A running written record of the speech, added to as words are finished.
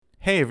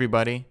Hey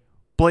everybody,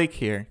 Blake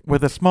here,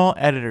 with a small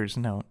editor's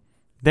note.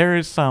 There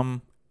is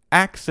some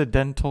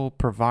accidental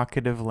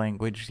provocative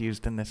language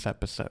used in this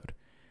episode.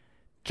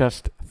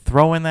 Just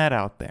throwing that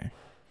out there.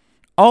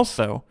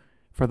 Also,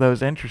 for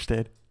those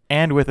interested,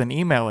 and with an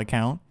email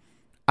account,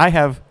 I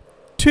have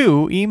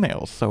 2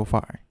 emails so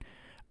far.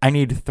 I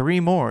need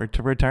 3 more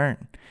to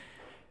return.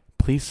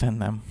 Please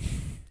send them.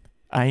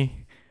 I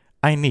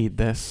need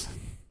this.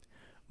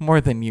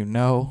 More than you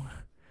know.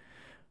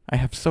 I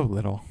have so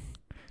little.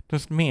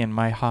 Just me and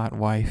my hot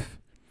wife.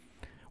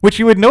 Which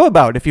you would know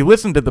about if you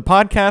listened to the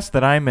podcast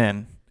that I'm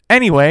in.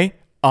 Anyway,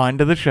 on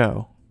to the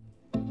show.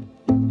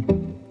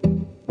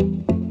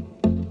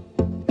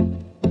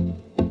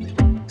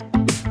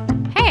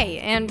 Hey,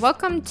 and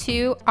welcome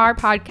to our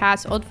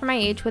podcast, Old for My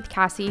Age with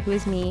Cassy, who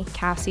is me,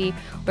 Cassy,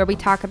 where we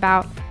talk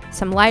about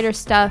some lighter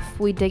stuff,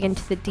 we dig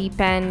into the deep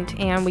end,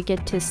 and we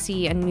get to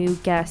see a new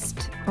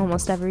guest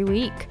almost every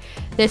week.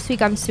 This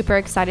week, I'm super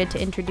excited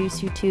to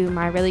introduce you to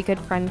my really good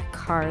friend,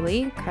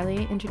 Carly.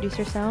 Carly, introduce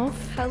yourself.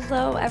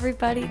 Hello,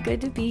 everybody.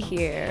 Good to be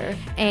here.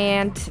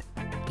 And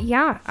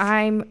yeah,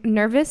 I'm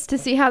nervous to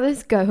see how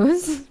this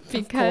goes.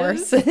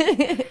 Because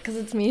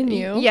it's me and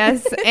you.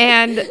 Yes,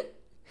 and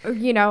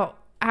you know,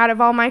 out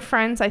of all my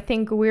friends, I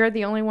think we're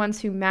the only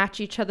ones who match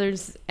each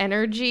other's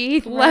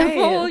energy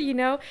level, you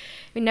know?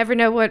 We never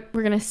know what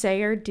we're going to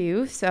say or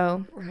do,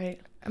 so I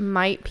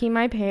might pee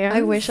my pants.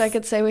 I wish I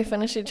could say we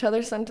finish each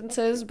other's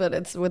sentences, but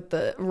it's with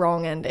the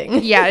wrong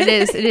ending. Yeah, it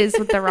is. It is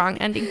with the wrong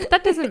ending. But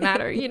that doesn't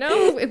matter, you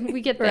know?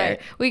 We get there.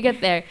 Right. We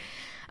get there.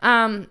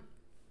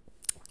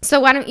 So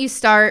why don't you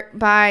start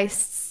by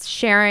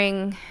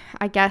sharing,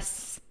 I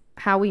guess,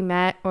 how we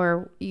met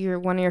or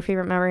one of your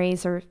favorite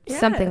memories or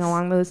something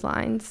along those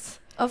lines.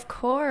 Of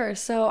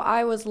course. So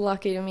I was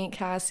lucky to meet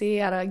Cassy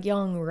at a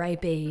young,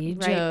 ripe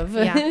age of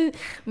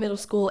middle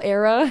school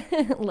era.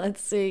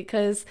 Let's see,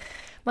 because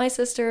my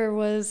sister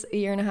was a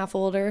year and a half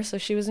older, so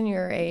she was in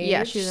your age.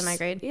 Yeah, she was in my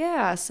grade.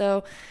 Yeah,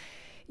 so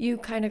you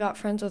kind of got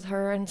friends with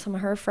her and some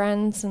of her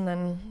friends, and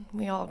then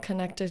we all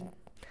connected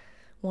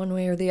one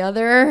way or the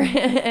other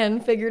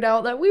and figured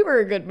out that we were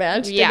a good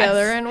match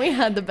together, and we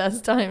had the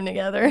best time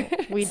together.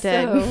 We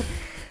did. So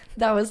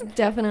that was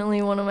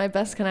definitely one of my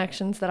best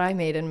connections that I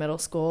made in middle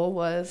school,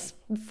 was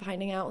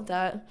finding out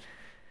that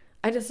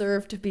I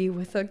deserve to be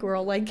with a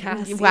girl like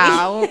Cassy.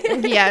 Wow.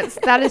 Yes,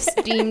 that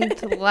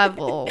esteemed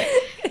level.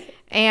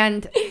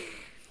 And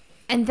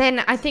then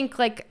I think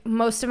like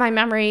most of my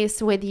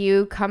memories with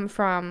you come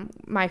from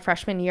my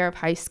freshman year of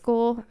high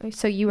school.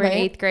 So you were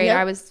in 8th grade. Yep.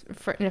 I was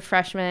a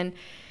freshman.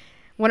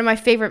 One of my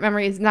favorite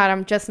memories that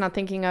I'm just not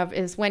thinking of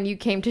is when you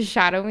came to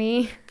shadow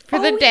me for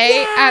the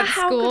day at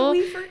school. How could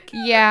we forget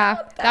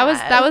about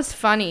that? That was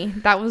funny.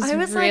 That was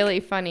really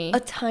like funny. A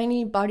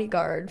tiny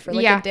bodyguard for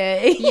a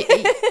day.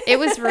 It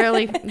was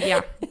really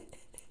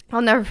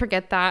I'll never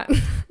forget that. Yes,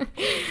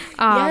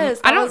 that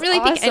I don't really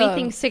awesome. think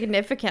anything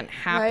significant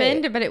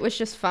happened, but it was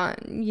just fun,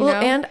 you know?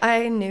 And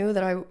I knew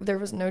that there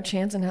was no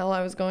chance in hell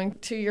I was going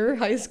to your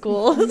high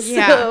school.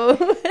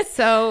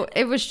 So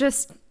it was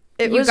just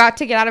you got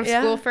to get out of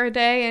school for a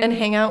day and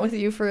hang out with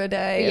you for a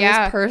day.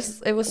 It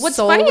was What's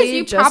solely funny is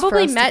you just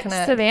probably for us met to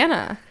connect.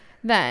 Savannah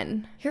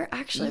then. You're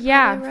actually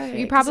probably right.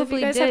 You probably if you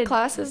guys did. had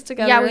classes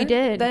together. Yeah, we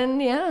did. Then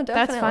definitely.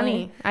 That's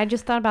funny. I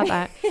just thought about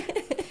that.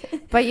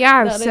 But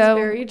yeah, that so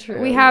is very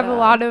true. We have a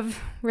lot of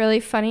really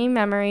funny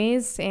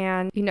memories,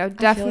 and you know,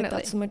 definitely I feel like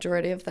that's the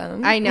majority of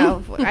them. I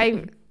know.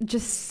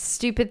 Just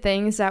stupid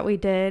things that we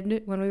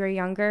did when we were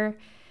younger,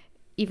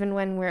 even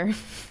when we're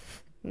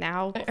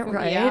now.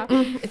 Right. Yeah.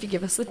 If you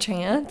give us the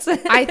chance.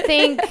 I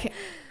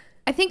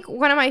think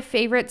one of my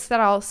favorites that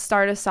I'll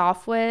start us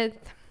off with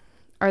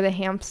are the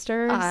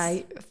hamsters.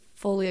 I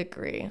fully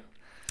agree.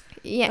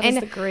 Yeah, that and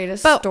is the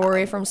greatest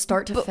story from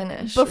start to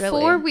finish.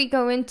 Before we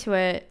go into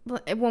it,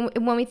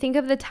 when we think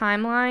of the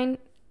timeline,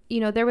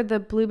 you know, there were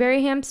the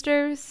blueberry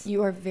hamsters.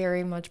 You are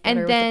very much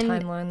better with the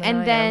timeline than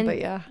I am, but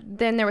yeah.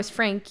 Then there was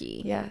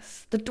Frankie.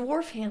 Yes. The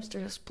dwarf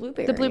hamsters,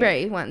 blueberry. The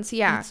blueberry ones,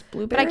 yeah. It's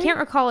blueberry? But I can't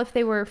recall if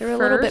they were first. They were a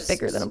little bit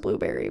bigger than a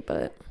blueberry,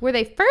 but... Were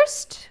they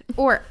first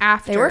or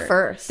after? They were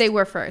first. They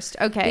were first,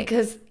 okay.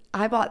 Because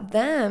I bought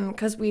them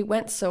because we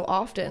went so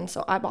often,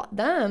 so I bought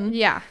them.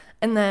 Yeah.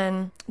 And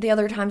then the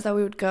other times that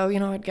we would go, you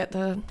know, I'd get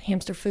the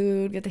hamster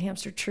food, get the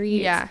hamster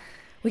treats. Yeah.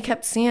 We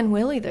kept seeing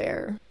Willie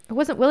there. It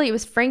wasn't Willie, it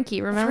was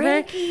Frankie, remember?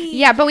 Frankie,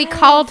 yeah, but we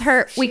called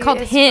him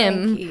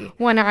Frankie.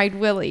 One-Eyed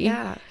Willie.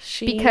 Yeah.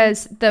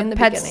 Because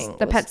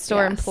the pet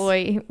store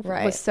employee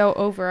was so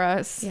over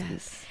us.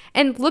 Yes.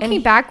 And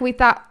looking back, we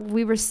thought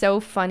we were so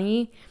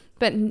funny,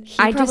 but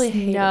I just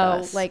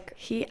know, like...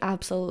 He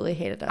absolutely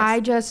hated us. I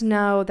just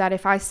know that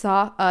if I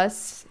saw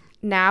us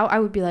now, I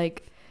would be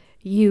like...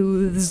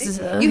 Youths.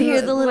 You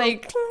hear the little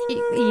like,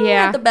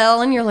 the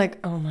bell, and you're like,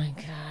 oh my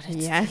god,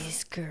 it's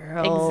these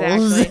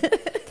girls. Exactly.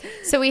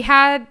 So we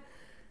had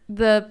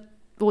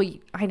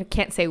I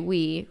can't say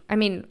we. I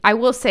mean, I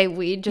will say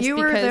we just you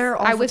because were there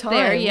all I was the time,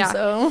 there. Yeah,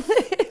 so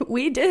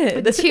we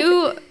did.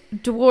 2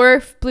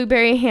 dwarf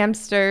blueberry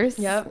hamsters.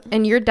 Yep.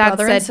 And your dad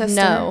Brother said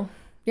no.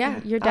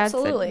 Yeah, Your dad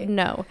absolutely. said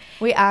no.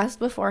 We asked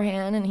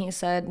beforehand, and he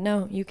said,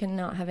 no, you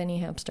cannot have any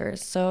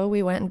hamsters. So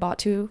we went and bought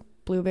 2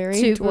 blueberry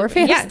dwarf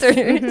hamsters.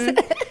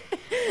 Yes.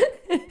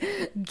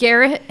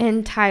 Garrett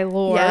and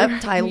Tylor.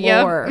 Yep,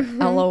 Tylor.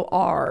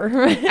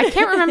 L-O-R. I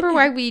can't remember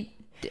why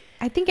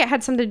I think it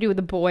had something to do with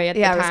the boy at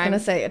the time. Yeah, I was going to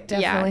say, it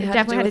definitely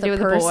had to do with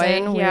the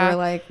person. We were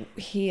like,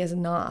 he is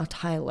not a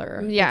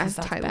Tyler. Yeah,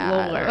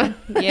 Tylor.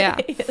 Yeah.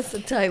 It's a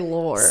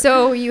Tylor.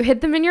 So you hid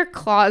them in your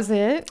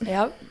closet.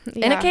 Yep.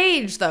 Yeah. In a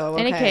cage, though.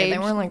 In a cage.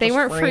 They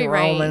weren't free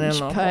range, in the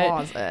but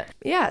closet.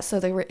 Yeah, so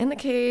they were in the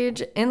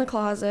cage, in the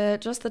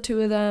closet, just the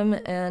 2 of them.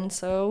 And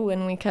so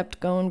when we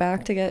kept going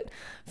back to get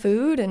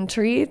food and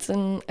treats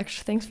and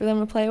extra things for them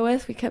to play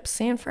with, we kept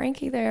seeing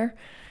Frankie there.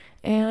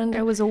 And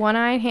it was a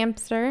one-eyed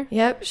hamster.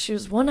 Yep, she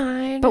was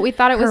one-eyed. But we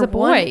thought it was a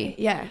boy.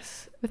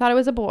 Yes. We thought it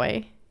was a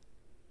boy.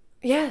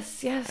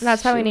 Yes. And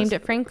that's how we named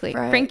it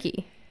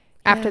Frankie.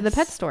 After the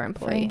pet store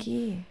employee.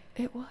 Frankie.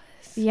 It was.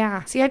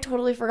 Yeah. See, I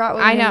totally forgot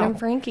what we named him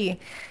Frankie.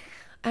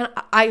 And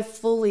I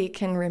fully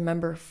can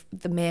remember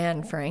the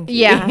man Frankie.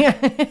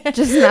 Yeah.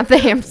 Just not the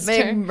hamster.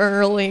 Big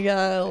burly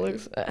guy.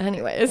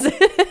 Anyways.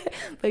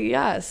 But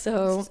yeah,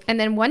 so. And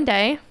then one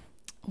day,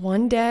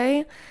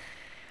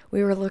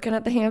 we were looking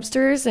at the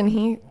hamsters, and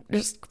he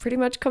just pretty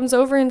much comes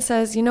over and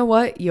says, you know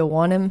what? You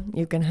want him?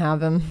 You can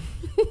have him.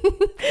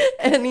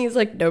 And he's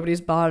like, nobody's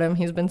bought him.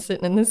 He's been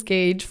sitting in this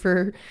cage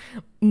for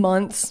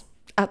months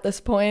at this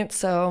point.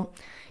 So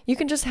you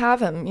can just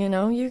have him. You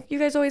know, you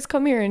guys always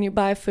come here and you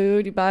buy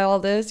food. You buy all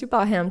this. You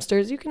buy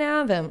hamsters. You can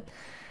have him.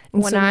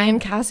 And so me and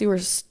Cassie were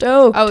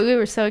stoked. Oh, we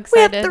were so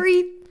excited. We had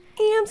 3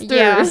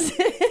 hamsters.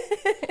 Yeah.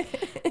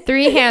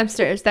 3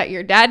 hamsters that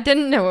your dad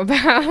didn't know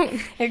about.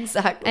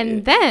 Exactly.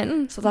 And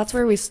then. So that's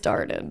where we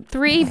started.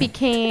 3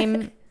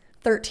 became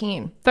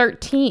 13.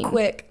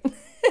 Quick.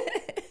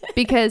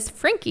 Because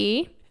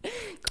Frankie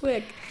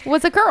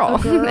was a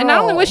girl. A And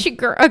not only was she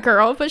a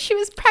girl, but she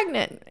was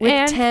pregnant. With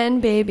and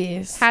 10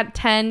 babies. Had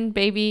 10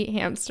 baby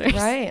hamsters.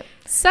 Right.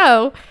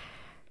 So.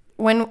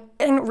 You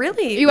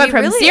went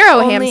from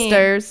 0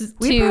 hamsters to.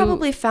 We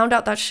probably found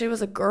out that she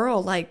was a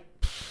girl like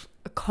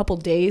a couple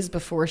days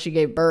before she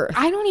gave birth.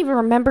 I don't even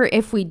remember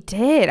if we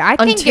did. I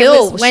think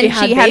Until it was when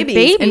she had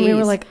babies. And we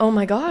were like, oh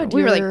my God,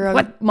 we were like,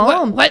 what?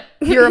 Mom. What?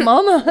 You're a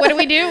mama. What do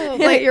we do?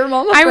 Like, you're a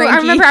mama, I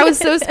remember I was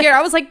so scared.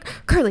 I was like,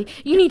 Curly,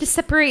 you need to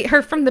separate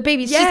her from the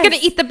babies. Yes. She's going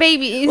to eat the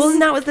babies. Well,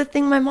 and that was the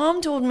thing my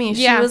mom told me.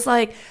 She Yeah. was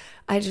like,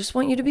 I just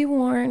want you to be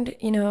warned,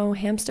 you know,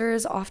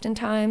 hamsters,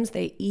 oftentimes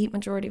they eat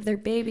majority of their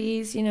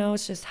babies. You know,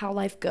 it's just how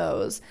life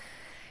goes.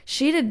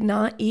 She did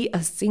not eat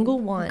a single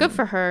one. Good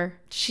for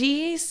her.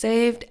 She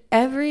saved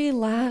every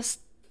last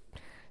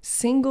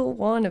single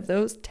one of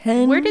those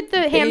 10 Where did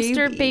the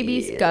hamster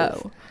babies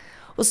go?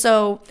 Well,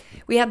 so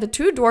we had the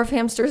 2 dwarf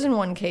hamsters in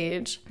one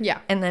cage. Yeah.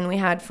 And then we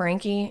had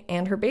Frankie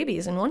and her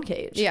babies in one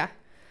cage. Yeah.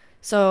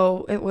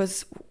 So it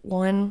was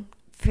one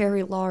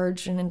very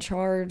large and in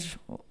charge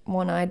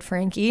one-eyed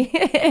Frankie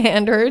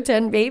and her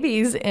 10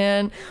 babies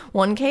in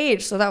one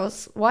cage. So that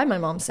was why my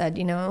mom said,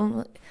 you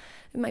know,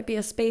 it might be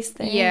a space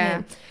thing.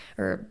 Yeah.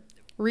 Or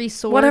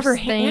resource whatever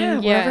thing.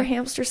 Whatever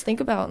hamsters think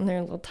about in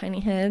their little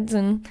tiny heads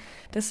and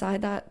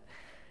decide that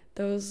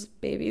those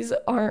babies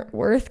aren't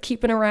worth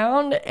keeping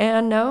around.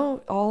 And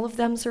no, all of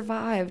them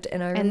survived.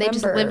 And I remember. And they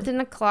just lived in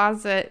a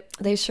closet.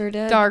 They sure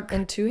did. Dark.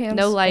 In 2 hamsters.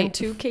 No light. In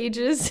 2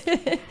 cages.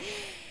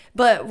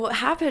 But what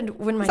happened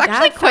when my It's dad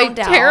actually quite found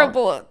out,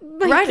 terrible.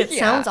 Like, right, it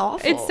sounds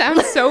awful. It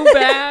sounds so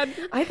bad.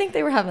 I think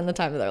they were having the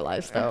time of their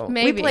lives, though.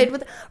 Maybe. We played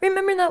with,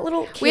 remember that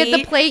little key? We had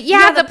the play,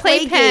 the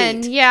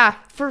playpen. Yeah.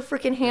 For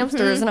freaking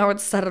hamsters, and I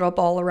would set it up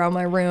all around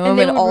my room, And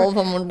and they all of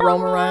them would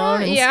roam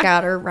around and Yeah.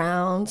 scatter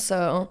around.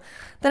 So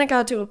then it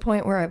got to a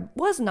point where I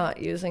was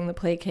not using the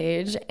play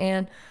cage,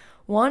 and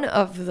one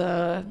of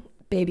the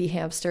baby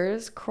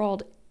hamsters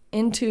crawled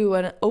into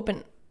an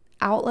open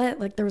outlet.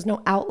 Like there was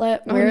no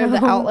outlet where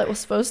the outlet was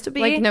supposed to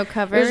be. Like no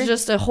cover. There's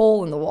just a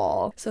hole in the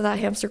wall. So that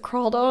hamster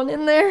crawled on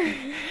in there.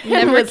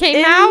 Never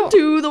came out?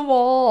 Into the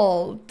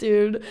wall,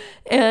 dude.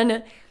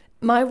 And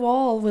my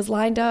wall was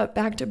lined up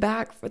back to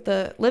back with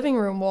the living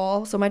room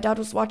wall. So my dad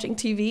was watching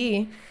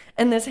TV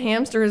and this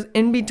hamster is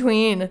in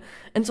between.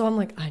 And so I'm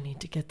like, I need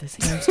to get this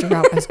hamster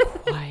out as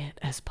quiet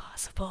as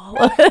possible.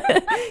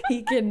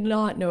 He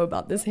cannot know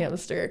about this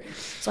hamster.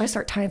 So I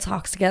start tying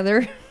socks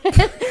together.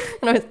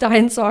 And I was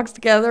tying socks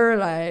together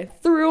and I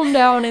threw them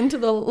down into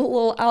the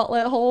little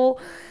outlet hole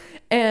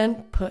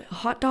and put a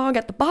hot dog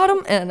at the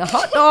bottom and a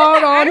hot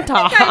dog on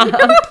top.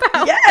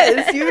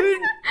 Yes, you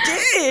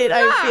did.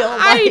 I feel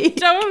like. I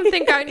don't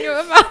think I knew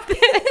about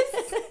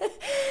this.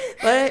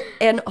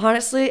 And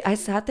honestly, I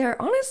sat there.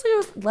 Honestly, it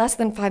was less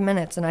than 5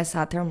 minutes. And I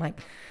sat there. I'm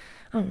like,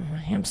 I don't know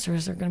what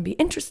hamsters are going to be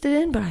interested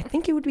in, but I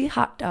think it would be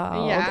hot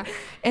dog. Yeah.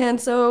 And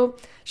so,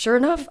 sure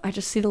enough, I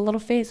just see the little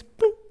face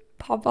boop,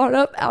 pop on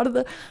up out of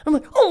the. I'm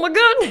like, oh my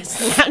goodness!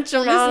 Snatch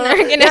him out.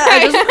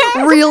 I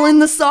just reel in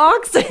the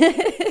socks,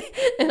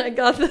 and I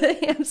got the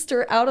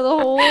hamster out of the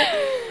hole.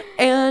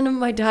 And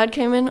my dad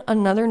came in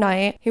another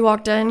night. He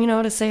walked in, you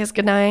know, to say his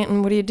goodnight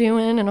and what are you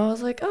doing? And I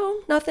was like,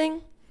 oh,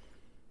 nothing.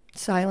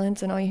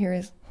 Silence, and all you hear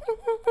is.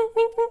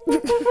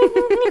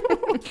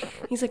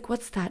 He's like,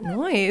 what's that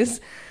noise?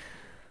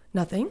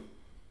 Nothing.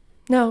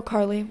 No,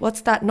 Carly,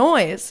 what's that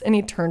noise? And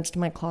he turns to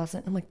my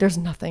closet. I'm like, there's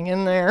nothing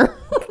in there.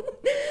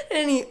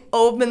 And he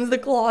opens the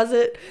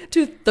closet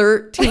to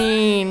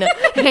 13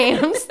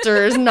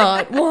 hamsters.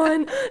 Not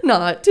one,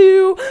 not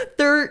two,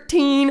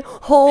 13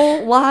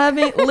 whole,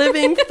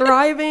 living,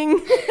 thriving,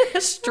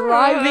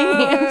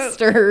 striving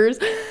hamsters.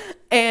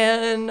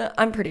 And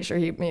I'm pretty sure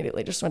he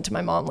immediately just went to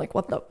my mom like,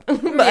 what the?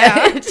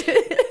 Yeah.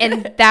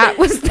 And that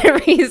was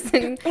the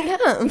reason.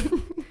 Yeah.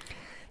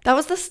 That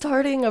was the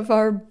starting of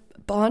our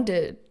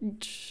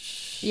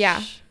bondage.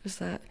 Yeah. Is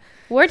that?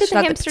 Where did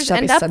the hamsters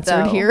end up,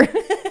 though? Here.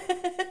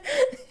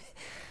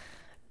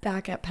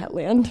 Back at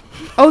Petland.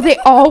 Oh, they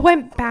all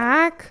went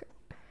back?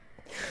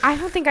 I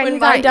don't think I knew When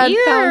my that dad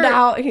either. found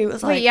out, he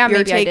was like, yeah, you're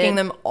maybe I taking did.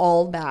 them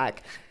all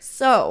back.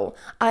 So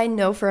I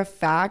know for a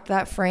fact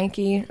that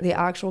Frankie, the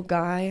actual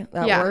guy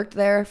that worked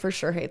there, for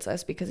sure hates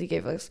us because he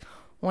gave us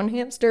one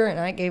hamster and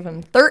I gave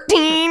him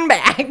 13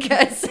 back.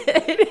 I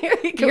said, here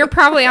you go, You're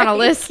probably on a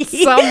list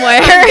Frankie.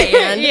 somewhere.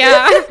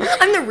 Yeah.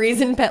 I'm the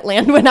reason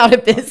Petland went out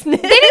of business.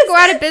 They didn't go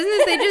out of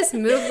business. They just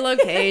moved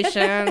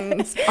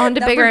locations onto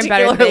That bigger and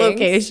better particular things.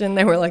 location,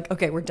 they were like,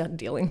 okay, we're done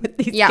dealing with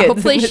these Yeah, kids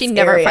hopefully in this she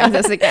never area. finds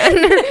us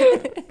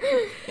again.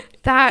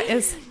 That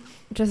is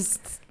just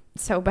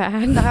so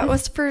bad. That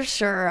was for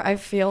sure, I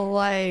feel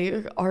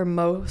like, our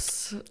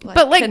most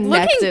but like looking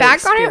connected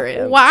back on it,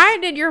 experience. why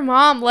did your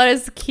mom let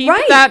us keep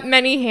Right. that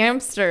many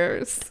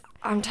hamsters?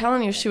 I'm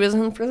telling you, she was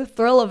in for the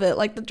thrill of it,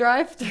 like the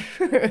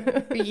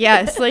drive-thru.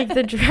 Yes, like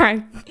the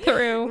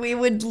drive-through. We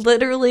would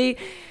literally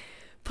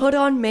put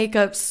on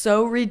makeup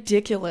so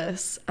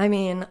ridiculous. I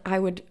mean, I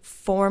would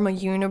form a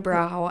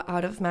unibrow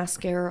out of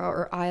mascara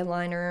or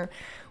eyeliner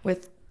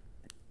with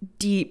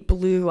deep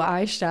blue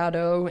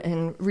eyeshadow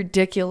and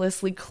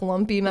ridiculously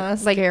clumpy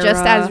mascara. Like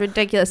just as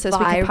ridiculous as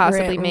we could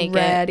possibly vibrant make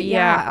red. it.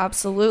 Yeah,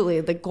 absolutely.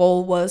 The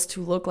goal was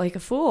to look like a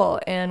fool,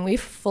 and we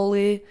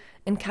fully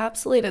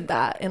encapsulated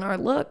that in our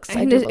looks.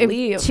 I do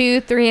believe.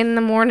 2-3 in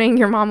the morning,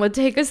 your mom would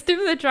take us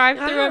through the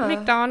drive-through Yeah. at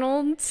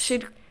McDonald's.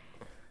 She'd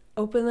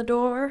open the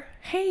door.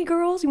 Hey,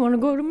 girls, you want to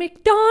go to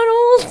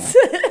McDonald's?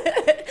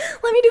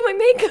 Let me do my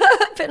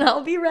makeup and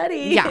I'll be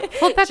ready. Yeah,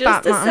 hold that Just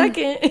thought, a Mom.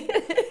 second.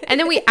 And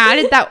then we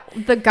added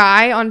the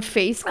guy on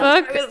Facebook.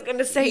 I was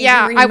gonna say.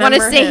 Yeah, you I want to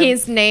remember say him.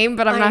 his name,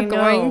 but I'm not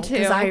going to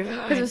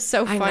because it was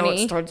so I know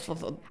funny. it starts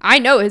with a, I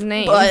know his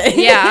name. but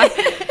Yeah.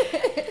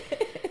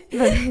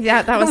 But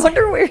yeah, that I was.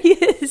 wonder where he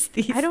is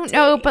these I don't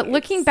know, but days.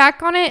 looking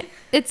back on it,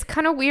 it's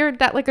kind of weird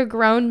that like a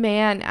grown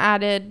man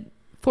added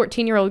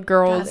 14-year-old That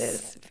girls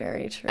is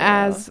very true.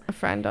 as a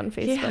friend on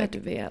he had Facebook. to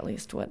be at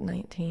least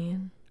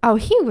 19. Oh,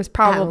 he was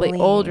probably At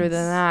older least.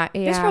 than that.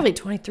 Yeah. He was probably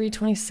 23,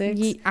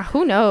 26.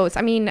 Who knows?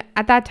 I mean,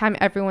 at that time,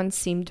 everyone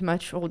seemed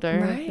much older.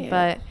 Right.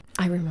 But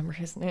I remember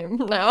his name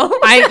now.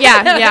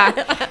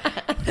 yeah.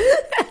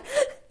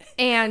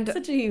 And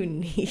Such a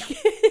unique.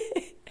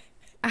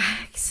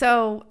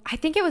 so I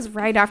think it was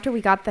right after we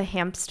got the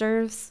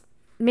hamsters,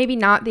 maybe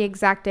not the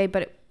exact day,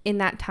 but in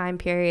that time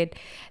period,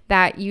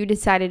 that you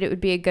decided it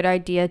would be a good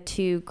idea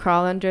to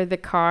crawl under the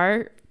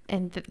car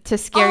and to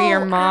scare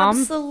your mom.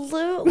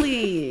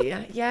 Absolutely.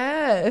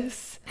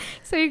 Yes.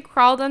 So you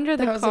crawled under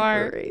the That was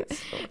car, a great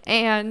story.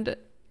 and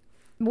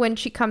when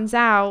she comes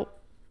out,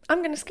 I'm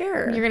going to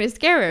scare her. you're going to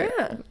scare her.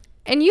 Yeah.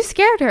 And you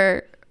scared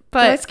her. But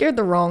I But scared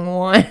the wrong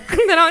one.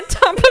 then on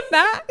top of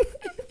that,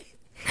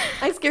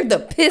 I scared the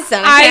piss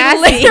out of I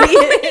Cassy. literally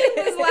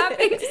was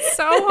laughing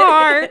so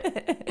hard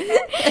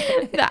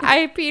that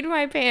I peed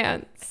my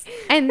pants.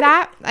 And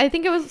that, I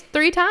think it was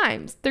 3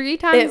 times. 3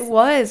 times. It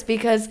was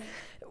because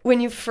when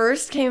you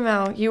first came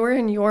out, you were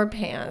in your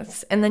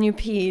pants and then you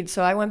peed.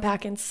 So I went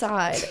back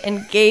inside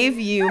and gave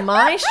you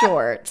my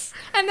shorts.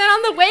 And then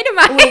on the way to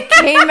my We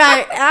came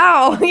back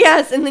out.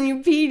 Yes. And then you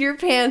peed your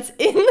pants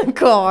in the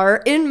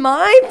car in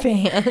my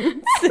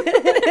pants.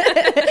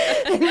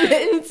 And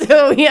then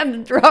so we had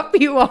to drop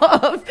you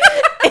off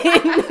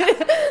in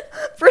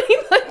pretty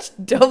much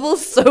double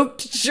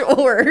soaked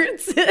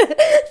shorts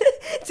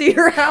to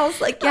your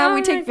house. Like, yeah, Oh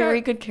we my take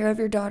very God. good care of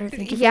your daughter.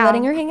 Thank you for Yeah.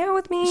 letting her hang out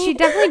with me. She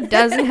definitely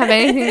doesn't have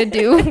anything to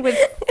do with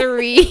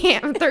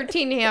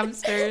 13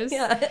 hamsters.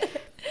 Yeah.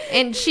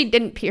 And she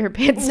didn't pee her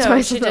pants No,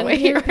 twice she on the didn't way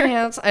pee her here.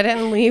 pants. I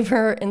didn't leave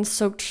her in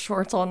soaked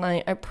shorts all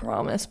night. I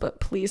promise, but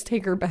please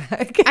take her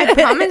back. I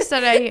promise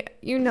that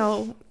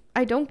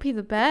I don't pee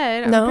the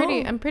bed. No.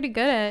 I'm pretty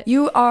good at.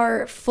 You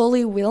are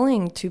fully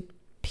willing to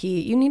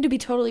pee. You need to be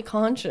totally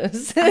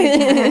conscious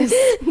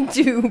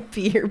to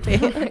pee your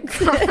pants.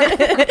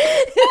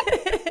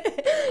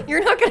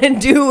 You're not gonna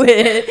do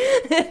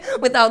it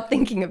without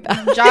thinking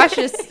about it. Josh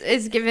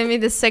is giving me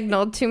the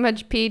signal. Too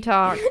much pee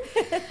talk.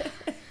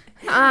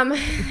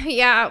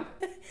 Yeah.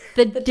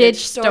 The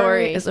ditch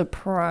story. is a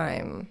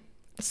prime.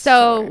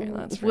 So story,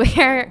 that's for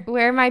sure.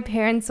 where my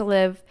parents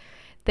live,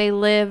 they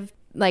live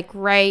like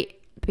right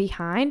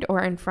behind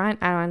or in front.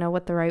 I don't know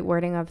what the right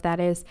wording of that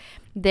is.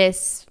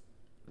 This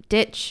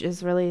ditch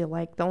is really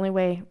like the only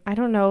way. I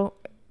don't know.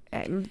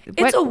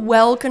 It's a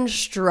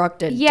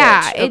well-constructed ditch.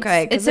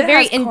 Okay, it's a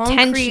very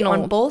intentional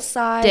on both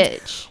sides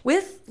ditch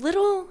with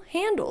little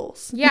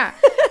handles. Yeah,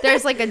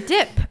 there's like a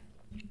dip,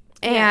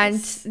 and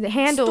the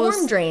handles.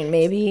 Storm drain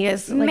maybe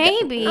is like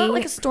maybe not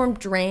like a storm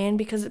drain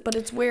but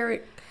it's where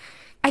it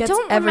I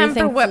don't remember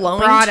everything what flowing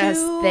brought to. us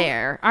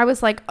there. I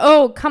was like,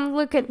 oh, come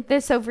look at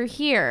this over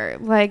here.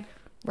 Like,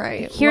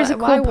 right. Here's a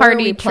Why cool were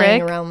party we trick.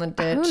 playing around the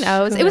ditch? Who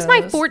knows? It was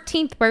my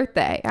 14th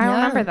birthday. I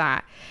remember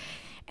that.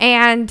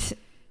 And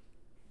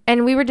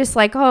we were just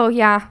like, oh,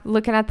 yeah,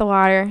 looking at the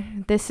water.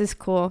 This is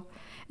cool.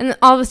 And then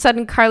all of a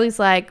sudden, Carly's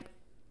like,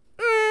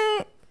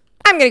 I'm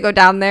going to go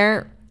down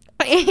there.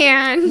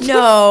 And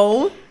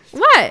no.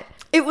 What?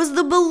 It was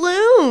the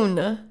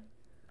balloon.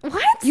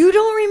 What? You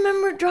don't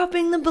remember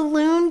dropping the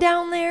balloon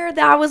down there?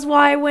 That was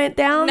why I went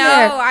down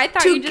there. No, I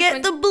thought to you just get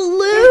went the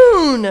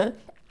balloon.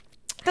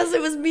 Because it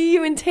was me,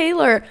 you, and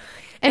Taylor.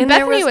 And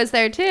Bethany was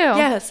there too.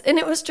 Yes, and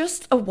it was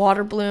just a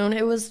water balloon.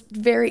 It was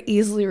very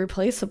easily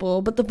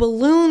replaceable, but the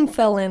balloon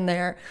fell in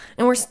there.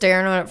 And we're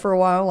staring at it for a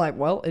while like,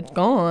 well, it's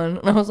gone.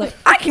 And I was like,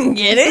 I can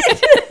get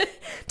it.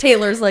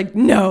 Taylor's like,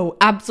 no,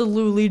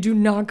 absolutely do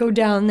not go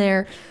down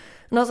there.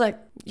 And I was like,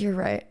 you're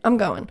right. I'm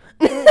going.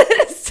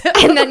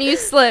 And then you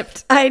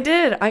slipped. I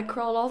did. I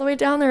crawled all the way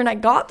down there and I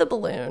got the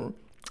balloon.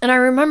 And I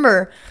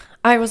remember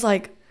I was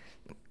like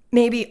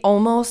maybe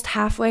almost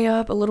halfway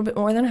up, a little bit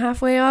more than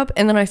halfway up.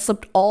 And then I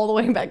slipped all the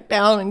way back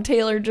down and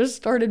Taylor just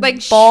started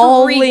like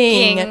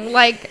bawling. Shrieking.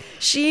 Like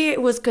she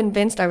was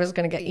convinced I was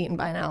going to get eaten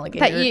by an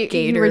alligator. That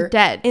you were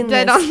dead.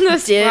 Dead on the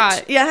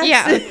spot. Yes.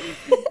 Yeah.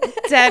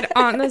 Dead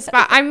on the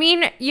spot. I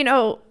mean,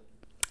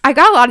 I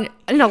got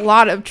in a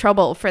lot of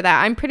trouble for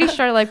that. I'm pretty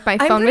sure like my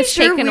phone was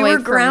taken away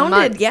for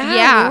months.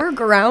 Yeah, we were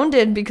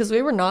grounded because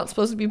we were not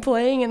supposed to be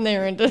playing in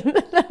there. And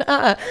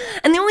the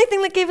only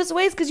thing that gave us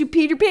away is because you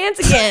peed your pants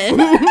again.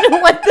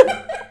 What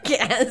the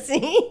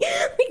Cassy?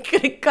 We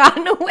could have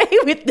gotten away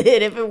with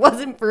it if it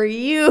wasn't for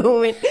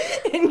you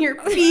and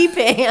your pee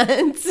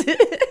pants.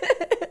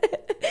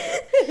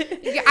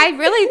 I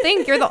really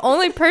think you're the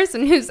only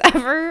person who's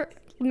ever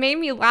made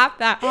me laugh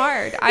that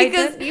hard.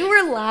 Because you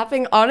were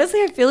laughing.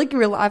 Honestly, I feel like you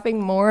were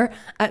laughing more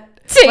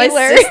at Taylor.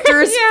 My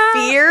sister's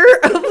fear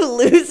of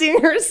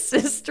losing her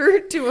sister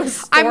to a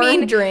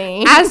storm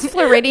drain. As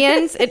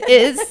Floridians, it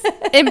is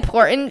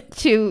important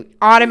to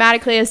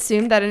automatically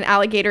assume that an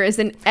alligator is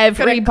in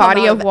every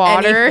body of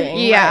water.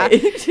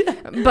 Anything,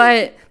 right?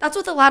 But that's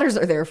what the ladders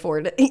are there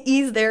for, to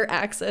ease their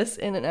access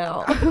in and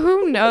out.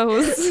 Who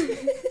knows?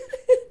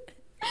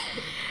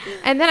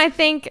 And then I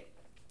think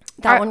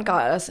that one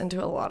got us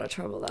into a lot of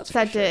trouble.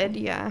 That did,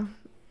 yeah.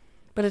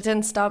 But it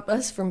didn't stop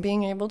us from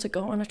being able to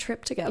go on a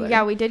trip together.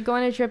 Yeah, we did go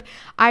on a trip.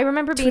 I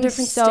remember being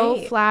so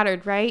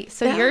flattered, right?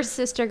 So your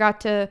sister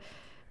got to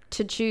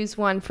choose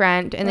one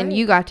friend, and then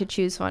you got to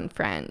choose one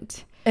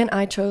friend. And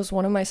I chose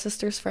one of my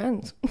sister's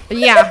friends.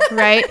 Yeah,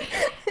 right?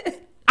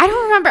 I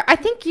don't remember. I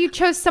think you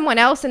chose someone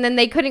else, and then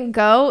they couldn't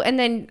go, and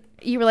then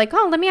you were like,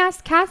 oh, let me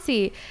ask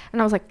Cassy. And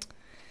I was like,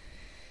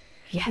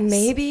 yes.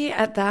 Maybe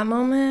at that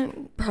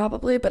moment,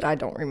 probably, but I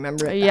don't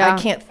remember it. Yeah. I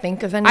can't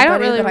think of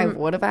anybody that I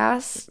would have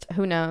asked.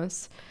 Who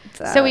knows?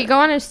 So we go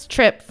on a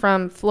trip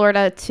from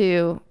Florida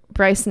to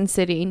Bryson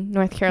City,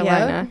 North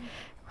Carolina. Yeah.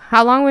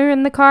 How long we were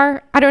in the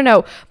car? I don't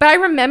know. But I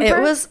remember it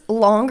was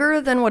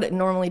longer than what it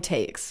normally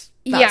takes.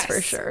 That's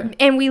for sure.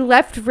 And we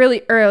left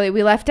really early.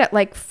 We left at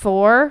like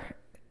 4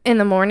 in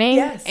the morning.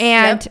 Yes.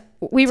 And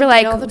we were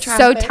like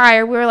so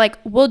tired. We were like,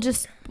 we'll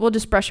just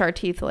brush our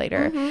teeth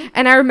later. Mm-hmm.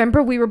 And I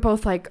remember we were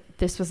both like,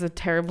 this was a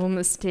terrible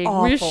mistake.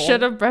 Awful. We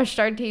should have brushed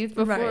our teeth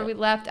before we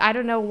left. I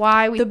don't know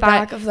why we thought the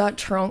back of that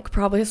trunk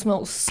probably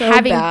smells so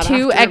having bad.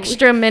 Having 2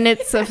 extra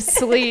minutes of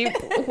sleep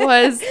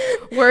was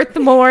worth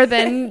more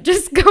than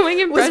just going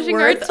and brushing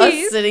our teeth.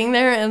 Us sitting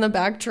there in the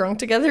back trunk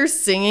together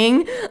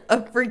singing a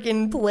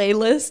freaking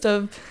playlist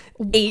of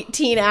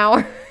 18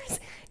 hours.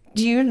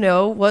 Do you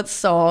know what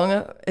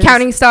song?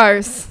 Counting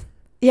Stars.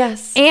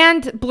 Yes.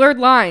 And Blurred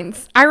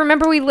Lines. I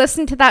remember we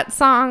listened to that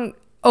song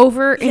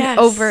over and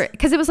over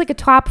because it was like a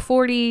top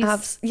 40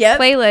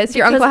 playlist.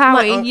 Your Uncle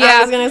Howie.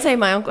 I was going to say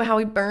my Uncle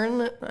Howie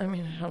burned. I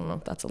mean, I don't know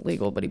if that's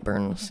illegal, but he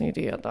burned the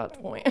CD at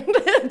that point.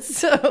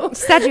 So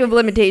statute of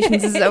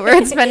limitations is over.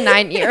 It's been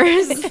 9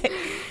 years.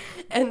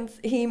 And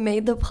he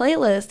made the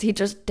playlist. He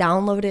just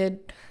downloaded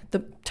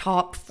the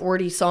top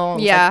 40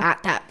 songs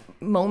at that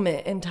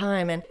moment in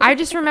time. And I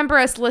just remember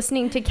us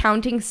listening to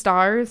Counting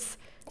Stars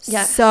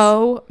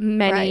so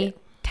many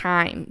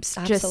times.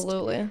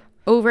 Absolutely. Just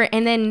over.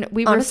 And then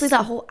we were honestly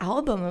that whole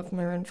album of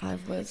Maroon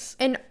 5 was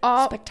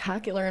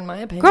spectacular in my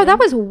opinion. Girl, that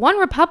was One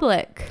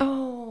Republic.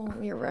 Oh,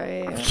 you're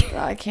right.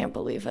 I can't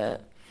believe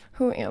it.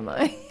 Who am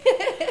I?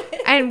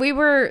 And we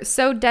were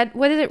so dead.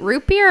 What is it,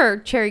 root beer or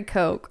cherry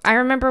Coke? I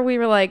remember we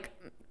were like,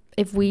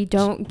 if we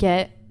don't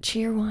get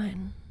cheer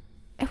wine.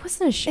 It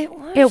wasn't a it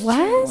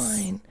was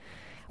cheer wine.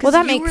 Well,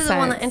 that makes sense. You were the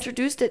one that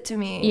introduced it to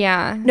me.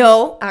 Yeah.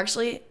 No,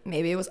 actually,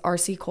 maybe it was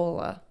RC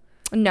Cola.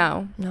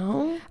 No.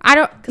 No? I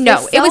don't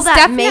know. It was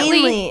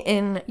definitely mainly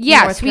in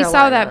yes, North we Carolina.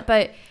 saw that,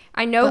 but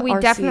I know the we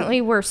RC.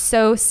 definitely were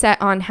so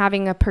set on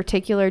having a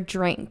particular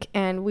drink,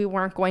 and we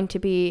weren't going to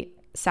be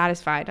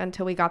satisfied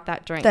until we got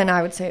that drink. Then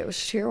I would say it was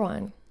sheer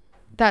wine.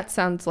 That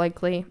sounds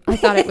likely. I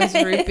thought it was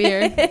root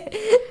beer.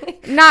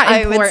 Not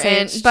I would say important,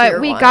 it's but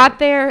sheer we wine. got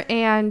there,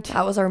 and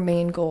That was our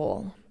main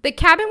goal. the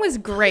cabin was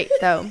great,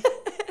 though.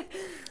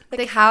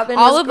 The cabin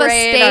all was of us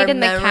great. stayed Our in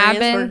the memories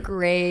cabin. were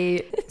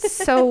great.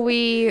 So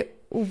we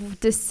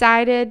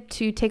decided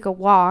to take a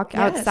walk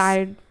Yes.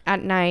 outside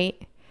at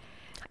night.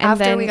 And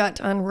After then, we got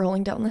done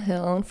rolling down the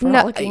hill and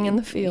frolicking in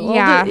the field.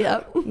 Yeah.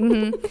 Yep.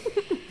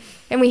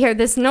 And we hear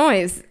this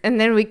noise, and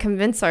then we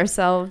convince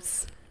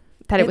ourselves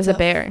that it was a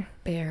bear.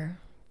 Bear.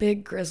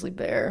 Big grizzly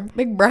bear.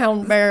 Big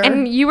brown bear.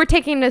 And you were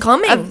taking a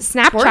Coming towards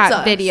Snapchat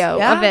us. video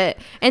Yeah. of it.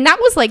 And that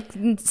was like,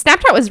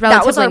 Snapchat was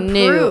that was relatively our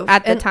new proof.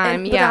 at the And-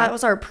 time. but Yeah. that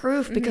was our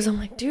proof because I'm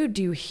like, dude,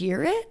 do you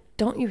hear it?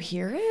 Don't you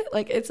hear it?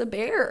 Like, it's a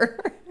bear.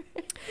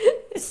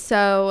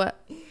 So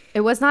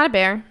it was not a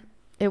bear.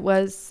 It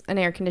was an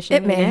air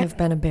conditioning It may unit. have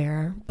been a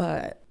bear,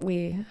 but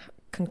we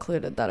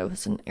concluded that it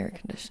was an air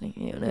conditioning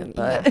unit.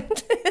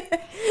 But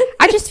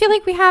I just feel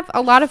like we have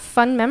a lot of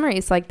fun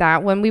memories like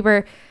that when we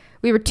were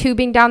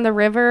tubing down the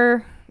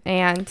river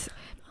and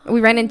we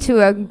ran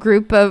into a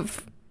group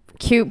of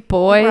cute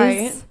boys.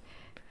 Right.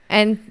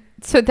 And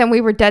so then we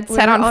were dead set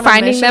we were on a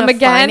finding mission them of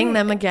again. Finding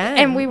them again.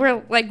 And we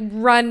were like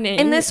running.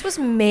 And this was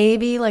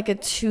maybe like a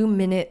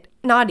 2-minute,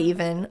 not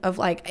even, of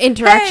like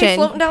Interaction. Hey,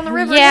 floating down the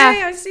river. Yeah.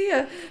 Hey, I see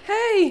you.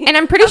 Hey. And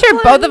I'm pretty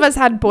sure both of us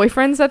had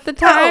boyfriends at the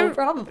time. Oh,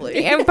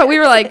 probably. But we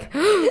were like,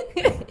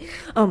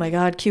 Oh my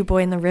God, cute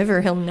boy in the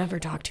river. He'll never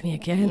talk to me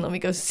again. Let me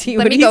go see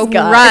let what me he's go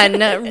got.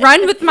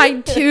 run with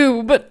my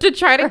tube to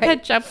try to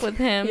catch up with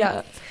him.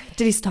 Yeah.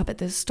 Did he stop at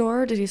this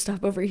store? Did he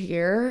stop over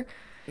here?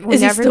 We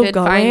Is never he still did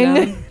going? find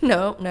them.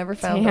 No, never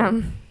found him.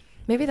 Damn.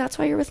 Maybe that's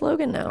why you're with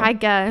Logan now. I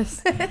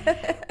guess.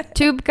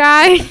 Tube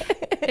guy,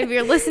 if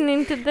you're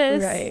listening to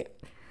this, Right.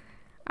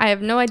 I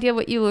have no idea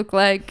what you look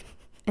like.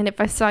 And if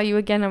I saw you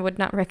again, I would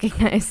not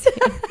recognize you.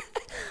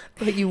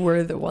 But you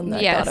were the one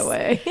that Yes. got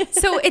away.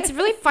 So it's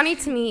really funny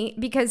to me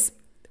because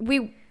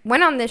we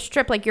went on this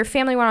trip, like your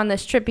family went on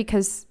this trip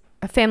because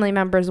a family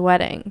member's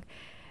wedding.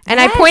 And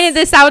Yes. I pointed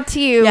this out to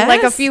you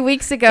like a Yes. few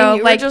weeks ago. And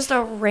you like were just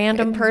a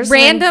random person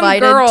random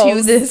invited girls,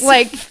 to this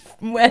like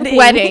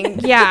wedding.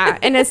 Yeah.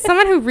 And as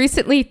someone who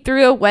recently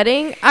threw a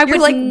wedding, I You're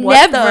would like,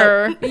 what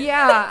never.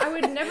 Yeah. I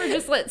would never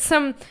just let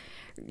some,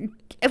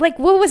 like,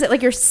 what was it?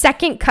 Like your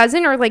second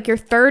cousin or like your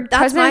third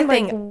That's cousin? my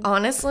like, thing.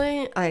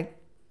 Honestly, I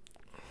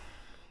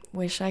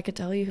wish I could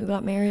tell you who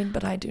got married,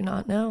 but I do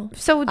not know.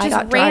 So I just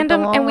got dragged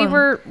random, and we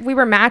along.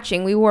 were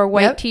matching. We wore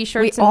white Yep.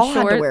 t-shirts We and all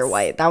shorts. had to wear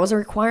white. That was a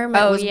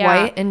requirement. Oh, It was yeah.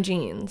 white and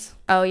jeans.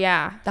 Oh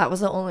yeah. That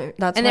was the only.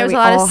 That's And why there was we a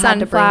lot all of had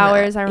to bring that.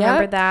 sunflowers. I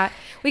remember Yep. that.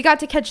 We got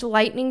to catch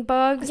lightning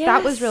bugs.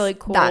 That was Yes. really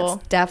cool.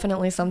 That's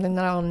definitely something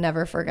that I'll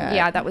never forget.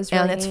 Yeah, that was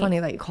really And it's neat. funny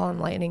that you call them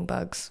lightning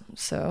bugs.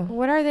 So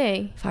What are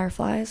they?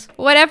 fireflies.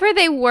 Whatever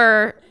they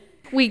were,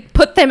 we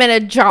put them in a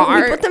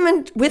jar. We put them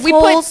in with We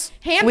holes.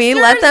 put hamsters We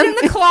let them in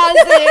the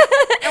closet,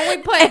 and we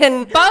put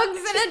And- bugs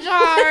in a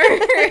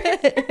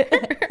jar.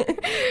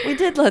 We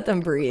did let them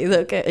breathe.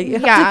 Okay. You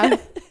have Yeah. to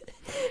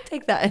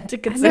take that into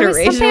There was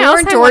consideration. something We else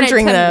weren't I wanted to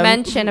torturing them.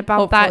 mention about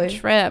hopefully. that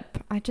trip.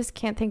 I just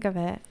can't think of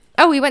it.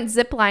 Oh, we went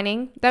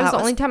ziplining. That was That the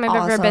only was time I've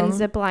ever been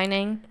awesome.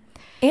 ziplining.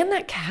 And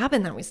that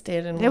cabin that we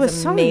stayed in It was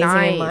so amazing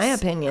nice. in my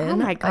opinion. Oh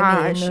my I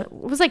gosh. mean, It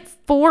was like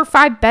 4 or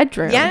 5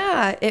 bedrooms.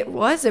 yeah, it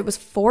was. It was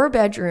 4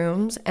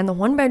 bedrooms, and the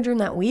one bedroom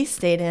that we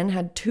stayed in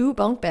had 2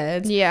 bunk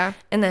beds. Yeah.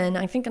 And then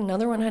I think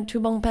another one had 2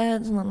 bunk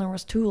beds, and then there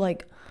was 2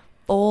 like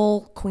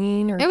full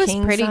queen or It was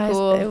king pretty size.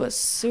 cool. It was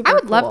super I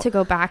would cool. love to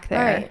go back there.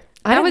 Right.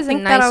 That I didn't was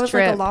think a that nice I was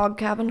trip. like a log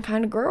cabin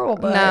kind of girl,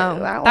 but No,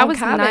 that that log was a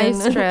cabin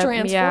nice trip,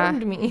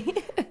 transformed me.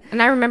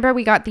 And I remember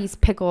we got these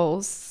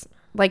pickles.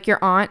 Like your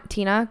aunt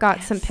Tina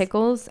got some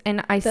pickles,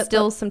 and I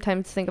still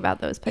sometimes think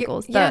about those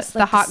pickles. The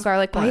like hot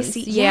garlic ones.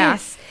 spicy, Yeah.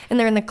 yes. And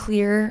they're in the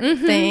clear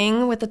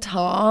thing with the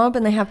tub,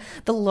 and they have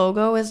the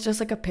logo is just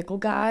like a pickle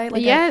guy,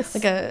 like Yes.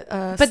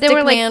 a But they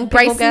were like stickman pickle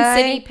Bryson guy.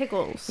 City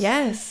pickles.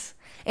 Yes,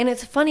 and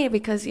it's funny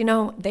because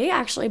they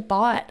actually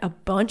bought a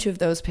bunch of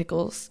those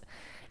pickles,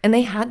 and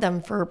they had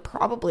them for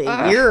probably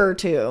a year or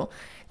two,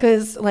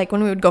 because like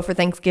when we would go for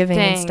Thanksgiving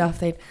and Dang. stuff,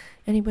 they'd.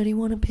 Anybody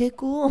want a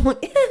pickle? I'm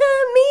like, me.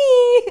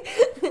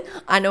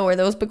 I know where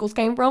those pickles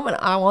came from, and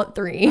I want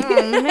 3.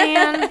 Oh,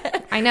 man,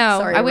 I know.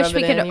 Sorry I to wish rub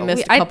we it could. in. You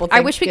missed a I couple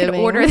wish we could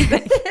order.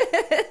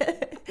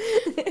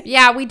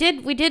 Yeah, we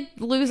did. We did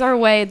lose our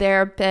way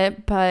there a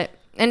bit, but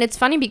and it's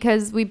funny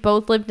because we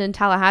both lived in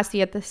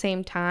Tallahassee at the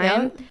same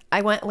time. Yeah.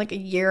 I went like a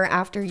year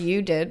after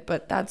you did,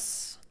 but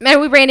that's And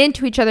we ran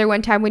into each other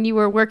one time when you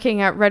were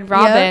working at Red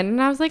Robin,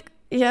 and I was like,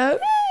 yeah.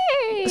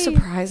 "Hey."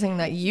 Surprising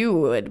that you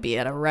would be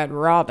at a Red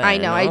Robin. I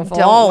know I of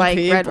don't all like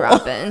Red people.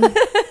 Robin.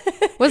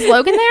 Was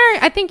Logan there?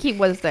 I think he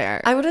was there.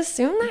 I would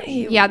assume that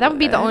he. Yeah, that would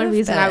be the only have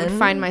reason I would been,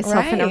 find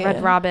myself in a Red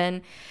right.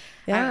 Robin.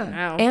 Yeah. I don't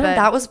know, And but-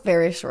 that was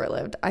very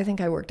short-lived. I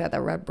think I worked at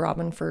the Red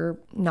Robin for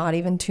not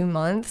even 2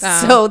 months.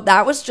 Oh. So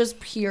that was just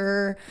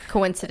pure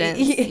Coincidence.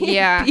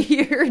 Yeah.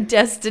 pure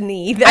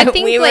destiny that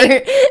think, we like-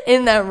 were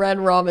in that Red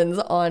Robin's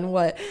on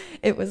what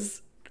it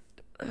was.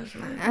 I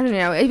don't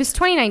know. It was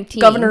 2019.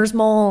 Governor's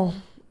Mall.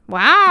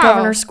 Wow.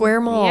 Governor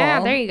Square Mall.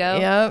 Yeah, there you go.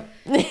 Yep.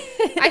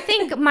 I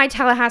think my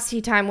Tallahassee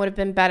time would have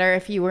been better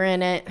if you were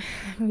in it,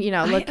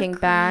 looking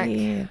back.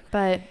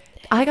 But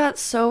I got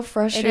so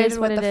frustrated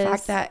what with the it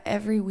fact is. that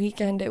every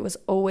weekend it was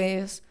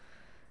always,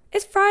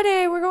 it's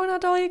Friday, we're going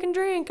out to all you can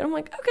drink. And I'm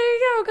like, okay,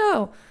 yeah, I'll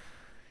go.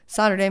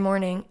 Saturday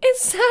morning,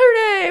 it's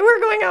Saturday, we're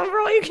going out for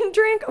all you can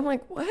drink. I'm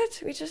like,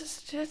 what? We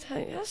just did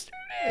that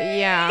yesterday.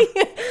 yeah.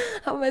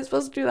 How am I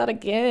supposed to do that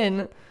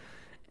again?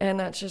 And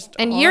that's just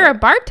And hard. you're a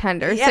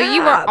bartender, so you Yeah,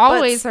 were but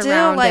always still,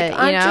 around like, it,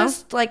 I'm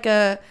just like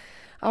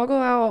I'll go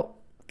out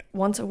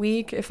once a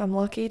week if I'm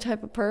lucky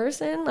type of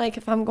person. Like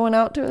if I'm going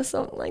out to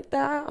something like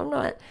that,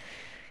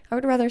 I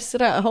would rather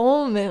sit at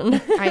home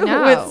and I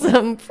know. with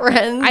some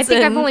friends. I think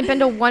I've and only been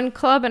to one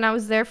club and I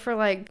was there for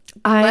like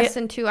less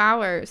than 2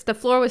 hours. The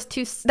floor was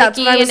too sticky. That's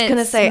what I was and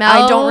gonna it say. I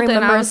don't smelled, and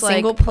remember a was like,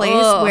 single place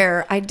ugh.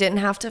 where I didn't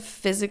have to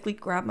physically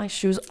grab my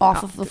shoes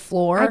off of the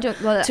floor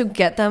to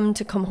get them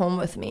to come home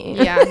with me.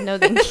 Yeah, no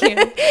thank you.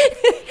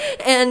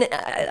 And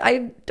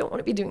I don't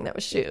want to be doing that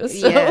with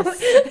shoes. So.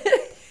 Yes.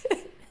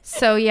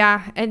 So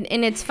yeah, and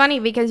it's funny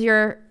because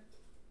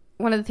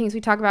one of the things we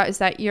talk about is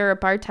that you're a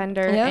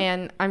bartender, Yeah.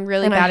 and I'm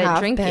really And I bad at have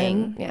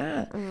drinking. been,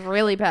 yeah.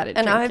 Really bad at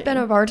And drinking. I've been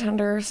a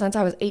bartender since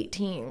I was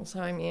 18.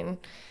 So, I mean,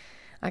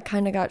 I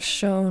kind of got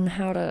shown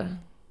how to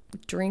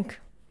drink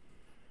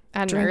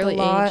at an drink early a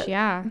lot. age.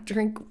 Yeah.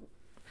 Drink,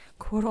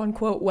 quote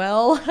unquote,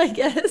 well, I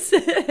guess,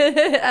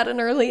 at an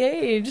early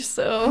age.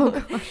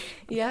 So,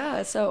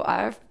 yeah. So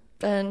I've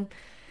been.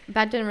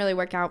 That didn't really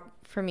work out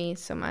for me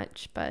so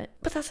much, but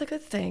But that's a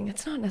good thing.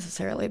 It's not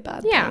necessarily a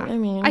bad yeah. thing. I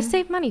mean, I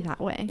save money that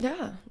way.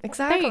 yeah,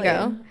 exactly.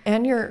 go.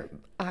 And your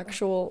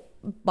actual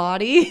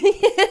body.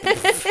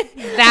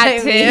 That I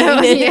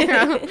too. mean-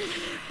 Yeah.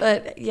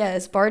 But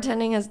yes,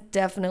 bartending has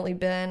definitely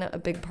been a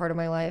big part of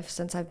my life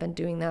since I've been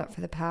doing that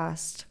for the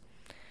past.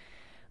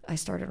 I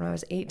started when I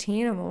was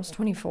 18. I'm almost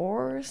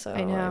 24. So,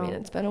 I know. I mean,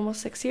 it's been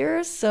almost 6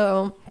 years.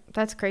 So,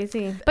 That's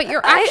crazy. But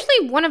you're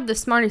actually one of the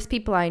smartest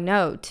people I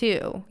know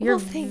too. You're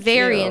thank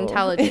very you.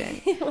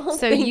 intelligent. Well,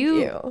 So thank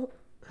you-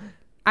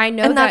 I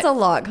know And that's that a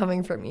lot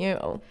coming from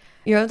you.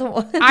 You're the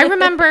one. I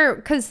remember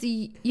because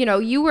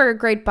you were a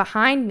grade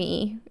behind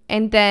me,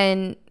 and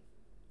then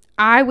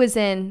I was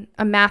in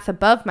a math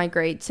above my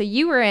grade. So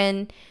you were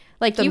in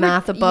like The you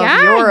math were, above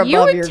yeah, your you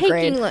above were your taking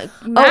grade.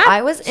 like math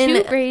I was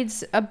in 2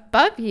 grades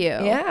above you.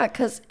 Yeah,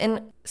 because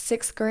in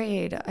 6th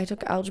grade, I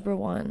took Algebra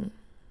 1.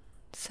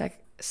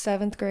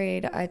 7th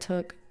grade, I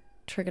took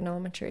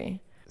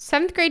trigonometry.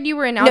 7th grade, you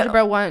were in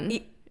algebra 1.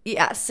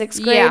 Yeah,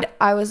 6th grade,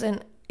 I was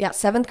in... Yeah,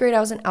 7th grade,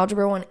 I was in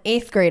Algebra 1.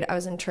 8th grade, I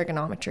was in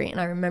trigonometry.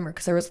 And I remember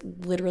because there was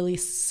literally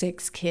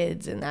 6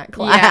 kids in that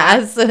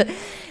class. Yeah.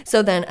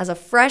 So then as a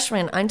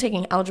freshman, I'm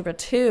taking Algebra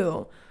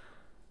 2,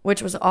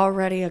 which was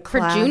already a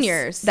class. For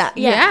juniors.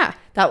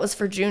 That was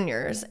for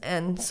juniors.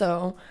 And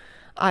so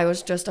I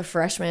was just a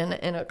freshman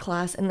in a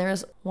class. And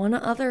there's one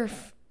other...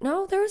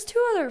 No, there was 2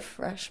 other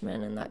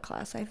freshmen in that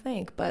class, I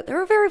think. But there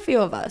were very few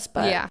of us.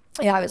 But yeah,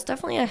 I was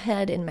definitely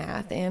ahead in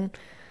math. And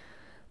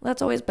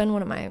that's always been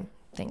one of my...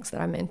 things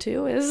that I'm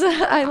into is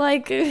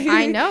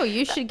I know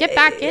you should get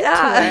back into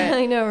it.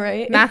 I know,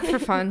 right?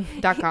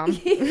 Mathforfun.com.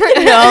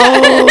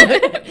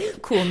 No.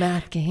 Cool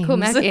math games.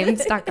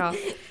 Coolmathgames.com.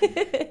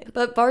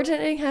 But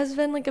bartending has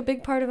been like a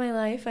big part of my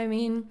life. I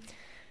mean,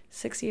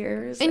 6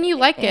 years. And you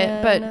like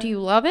it, but do you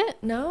love it?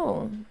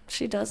 No,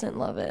 she doesn't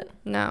love it.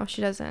 No,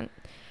 she doesn't.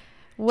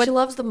 She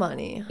loves the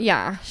money.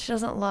 Yeah. She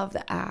doesn't love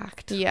the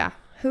act. Yeah.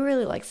 Who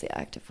really likes the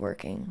act of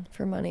working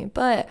for money?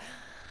 But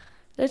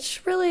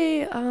it's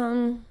really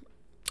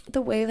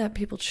the way that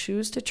people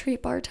choose to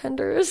treat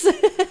bartenders.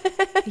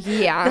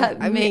 Yeah.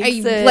 I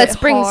mean, let's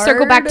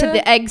circle back to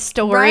the egg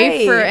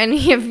story for Right.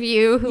 any of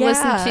you who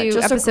listen to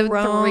just episode a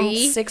grown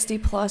 3.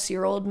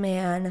 60-plus-year-old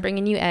man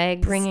Bringing you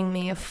eggs. bringing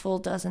me a full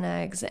dozen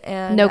eggs.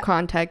 And No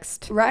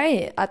context.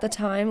 right. At the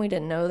time, we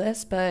didn't know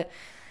this, but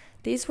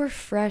these were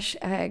fresh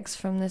eggs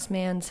from this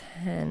man's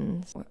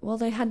hens. Well,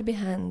 they had to be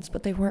hens,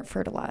 but they weren't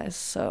fertilized.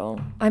 So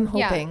I'm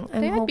hoping. Yeah,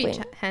 I'm they hoping. would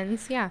be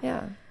hens, yeah.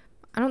 Yeah.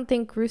 I don't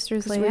think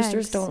roosters lay Because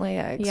roosters eggs. don't lay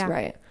eggs, Yeah.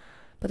 right?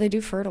 But they do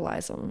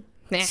fertilize them.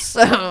 Nah.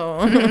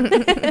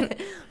 So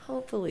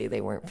hopefully they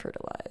weren't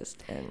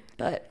fertilized.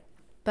 But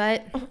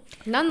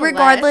nonetheless,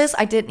 regardless,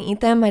 I didn't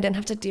eat them. I didn't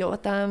have to deal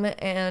with them.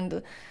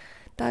 And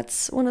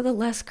that's one of the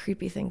less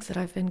creepy things that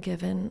I've been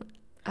given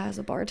as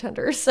a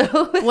bartender. So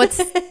what's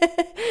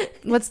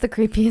the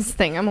creepiest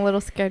thing? I'm a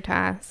little scared to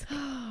ask.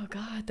 Oh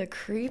God, the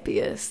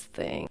creepiest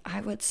thing.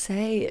 I would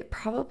say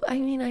probably,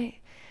 I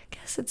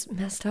guess it's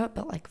messed up,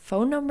 but like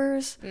phone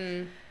numbers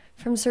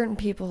from certain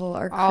people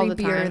are All the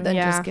creepier time, than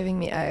yeah. just giving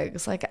me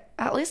eggs. Like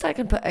at least I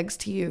can put eggs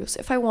to use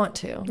if I want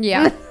to.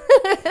 Yeah.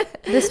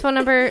 This phone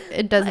number,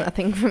 it does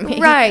nothing for me.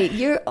 Right.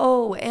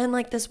 And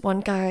like this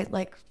one guy,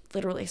 like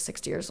literally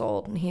 60 years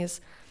old, and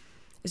is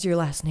your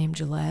last name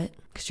Gillette?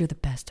 Because you're the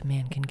best a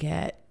man can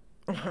get.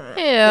 Ew.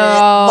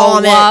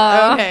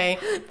 Vomit. Okay.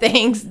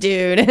 Thanks,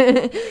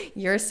 dude.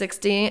 You're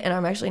 60 and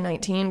I'm actually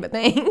 19, but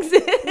thanks.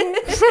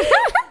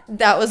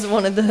 That was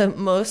one of the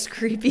most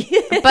creepy.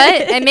 But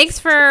it makes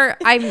for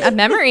a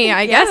memory,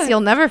 I guess.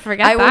 You'll never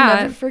forget that. I will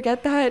never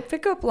forget that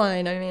pickup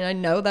line. I mean, I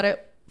know that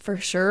it for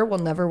sure will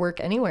never work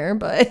anywhere,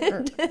 but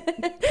and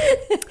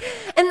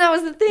that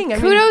was the thing.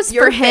 Kudos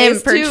for him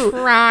for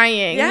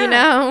trying, you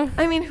know?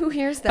 I mean, who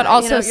hears that? But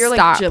also, you're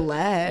stop. like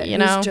Gillette, you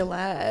know? Who's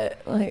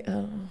Gillette? Like,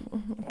 oh,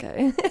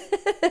 okay.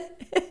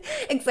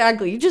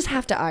 Exactly. You just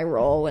have to eye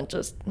roll and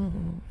just,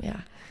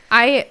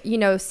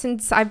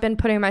 since I've been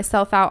putting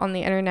myself out on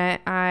the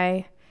internet,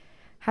 I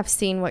have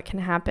seen what can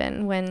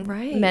happen when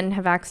men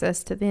have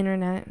access to the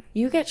internet.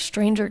 You get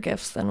stranger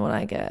gifts than what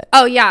I get.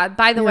 Oh, yeah.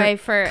 By the way,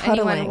 for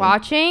anyone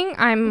watching,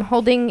 I'm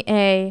holding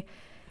a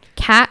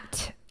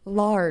cat.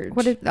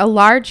 A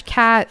large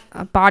cat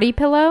body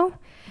pillow.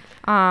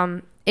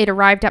 It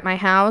arrived at my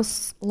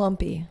house.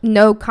 Lumpy.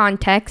 No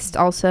context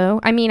also.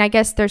 I mean, I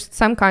guess there's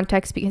some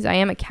context because I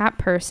am a cat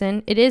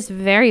person. It is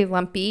very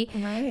lumpy.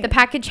 Right. The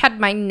package had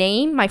my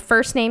name, my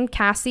first name,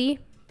 Cassy.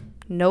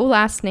 No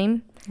last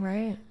name.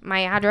 Right.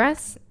 My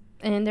address,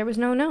 and there was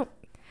no note.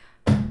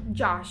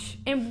 Josh,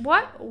 in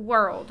what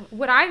world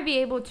would I be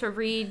able to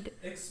read?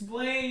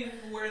 Explain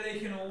where they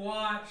can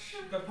watch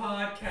the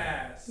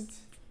podcast.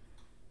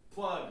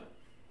 Plug.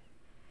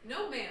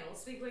 No man will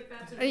speak like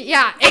that to me.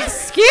 Yeah,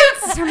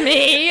 excuse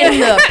me. In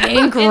the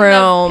pink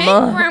room. In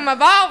the pink room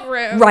of all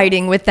rooms.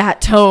 Writing with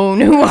that tone.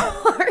 Who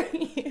are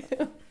you?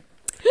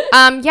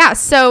 Yeah,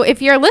 so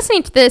if you're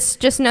listening to this,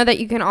 just know that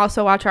you can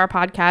also watch our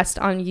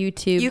podcast on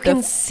YouTube. You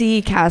can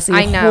see Cassy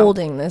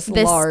holding this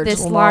large.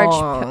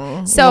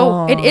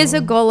 So it is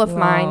a goal of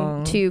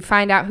mine to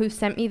find out who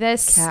sent me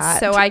this, cat.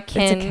 so I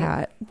can. It's a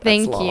cat.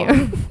 Thank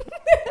you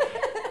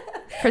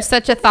for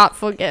such a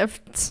thoughtful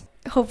gift.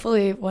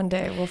 Hopefully one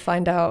day we'll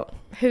find out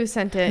who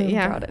sent it. Who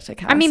brought it to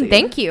Cassy. I mean,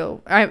 thank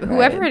you,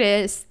 whoever it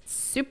is.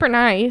 Super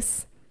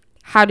nice.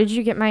 How did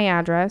you get my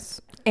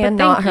address? And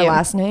not her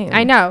last name.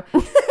 I know.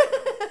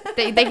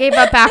 They gave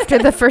up after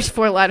the first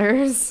 4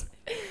 letters.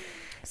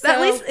 So,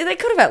 at least they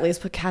could have at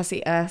least put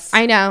Cassy S.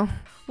 I know.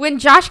 When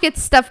Josh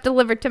gets stuff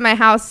delivered to my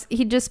house,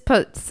 he just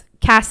puts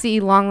Cassy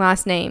long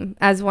last name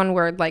as one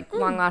word, like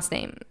long last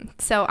name.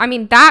 So, I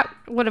mean, that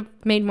would have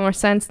made more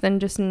sense than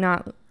just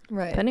not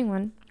putting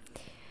one.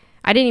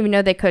 I didn't even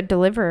know they could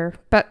deliver,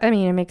 but I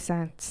mean, it makes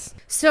sense.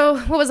 So,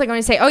 what was I going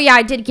to say? Oh, yeah,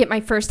 I did get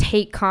my first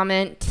hate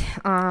comment.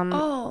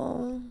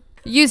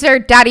 User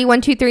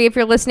Daddy123, if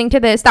you're listening to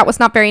this, that was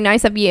not very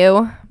nice of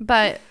you,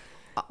 but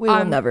we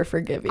will never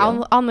forgive you.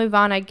 I'll move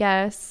on, I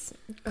guess.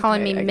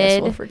 Calling me I mid.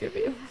 Guess we'll forgive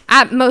you.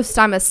 At most,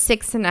 I'm a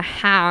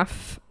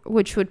 6.5,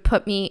 which would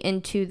put me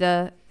into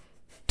the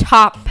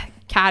top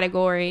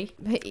category.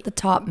 The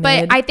top mid.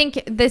 But I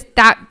think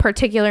that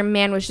particular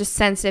man was just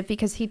sensitive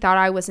because he thought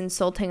I was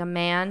insulting a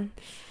man,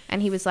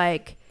 and he was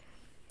like,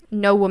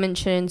 "No woman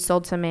should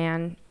insult a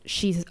man.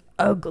 She's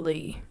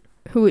ugly.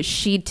 Who is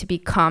she to be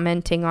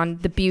commenting on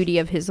the beauty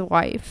of his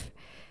wife?"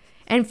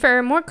 And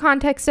for more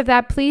context of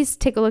that, please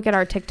take a look at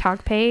our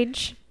TikTok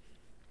page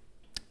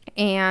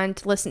and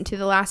listen to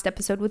the last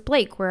episode with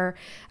Blake where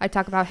I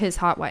talk about his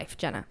hot wife,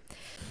 Jenna.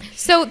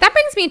 So that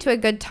brings me to a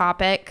good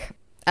topic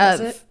of,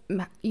 just,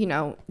 the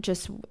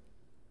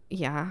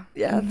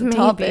maybe.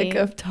 topic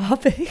of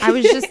topics. I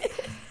was just,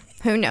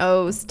 who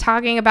knows,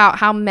 talking about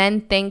how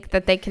men think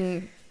that they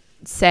can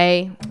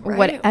say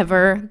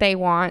whatever they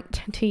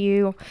want to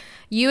you.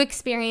 You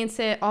experience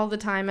it all the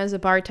time as a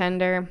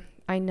bartender.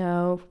 I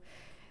know.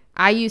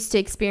 I used to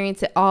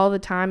experience it all the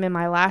time in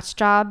my last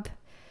job.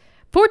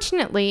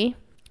 Fortunately,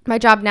 my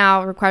job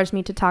now requires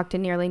me to talk to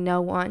nearly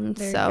no one.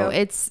 So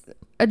it's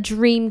a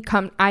dream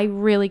I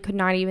really could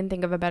not even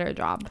think of a better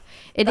job.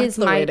 That's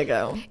the way to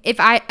go. If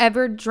I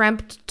ever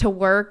dreamt to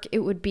work, it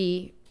would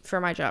be for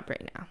my job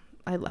right now.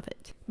 I love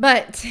it.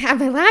 But at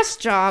my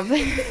last job.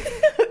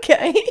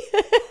 Okay.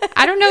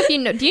 I don't know if you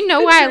know. Do you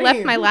know why I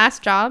left my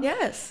last job?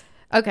 Yes.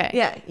 Okay.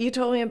 Yeah, you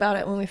told me about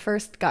it when we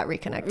first got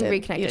reconnected.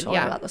 You told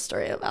me about the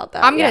story about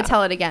that. I'm going to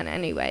tell it again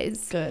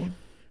anyways. Good.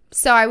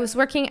 So I was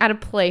working at a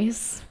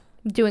place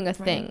doing a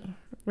thing,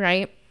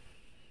 right?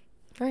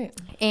 Right.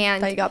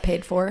 And that you got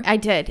paid for? I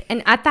did.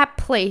 And at that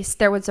place,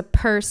 there was a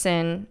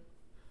person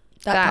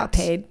that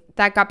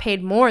got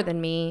paid more than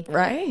me.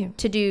 Right.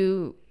 To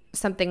do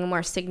something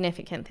more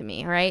significant than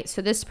me, all right?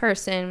 So this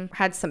person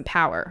had some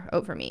power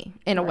over me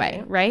in a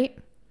way, right?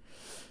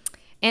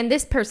 And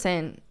this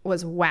person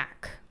was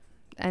whack.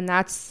 And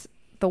that's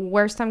the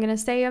worst I'm going to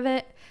say of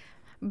it.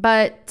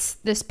 But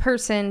this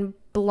person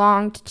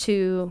belonged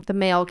to the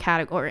male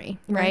category,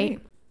 right?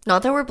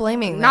 Not that we're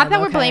blaming them. Not that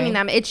we're blaming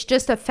them. It's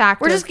just a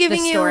fact. We're just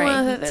giving the story.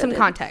 you some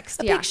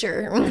context. A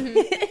picture.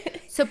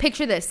 So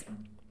picture this.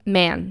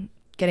 Man.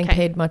 Getting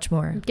paid much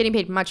more. Getting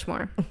paid much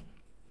more.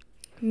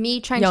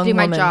 Me trying to do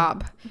my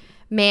job.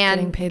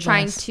 Man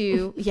trying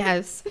to,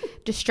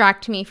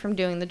 distract me from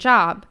doing the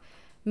job.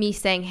 me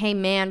saying, hey,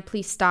 man,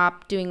 please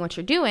stop doing what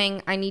you're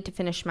doing. I need to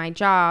finish my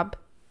job.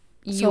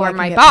 You are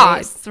my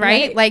boss,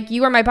 right? Like,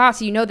 you are my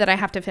boss. You know that I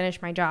have to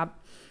finish my job.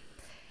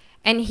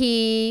 And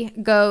he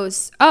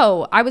goes,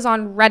 oh, I was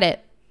on Reddit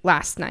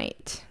last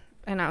night.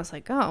 And I was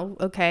like, oh,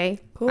 okay.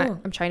 Cool.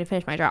 I'm trying to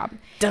finish my job.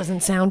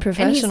 Doesn't sound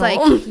professional.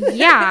 And he's like,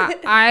 yeah,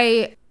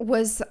 I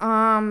was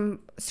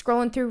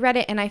scrolling through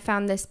Reddit and I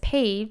found this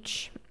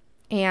page,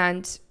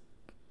 and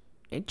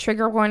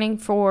trigger warning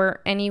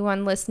for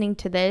anyone listening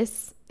to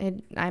this.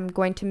 I'm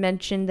going to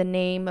mention the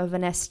name of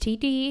an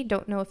STD.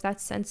 Don't know if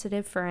that's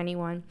sensitive for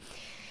anyone.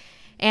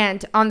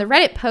 And on the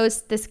Reddit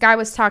post, this guy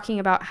was talking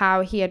about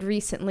how he had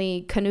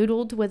recently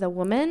canoodled with a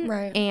woman,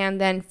 right, and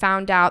then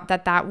found out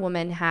that that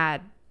woman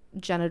had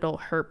genital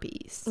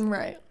herpes.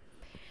 Right.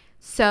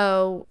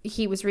 So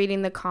he was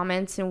reading the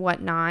comments and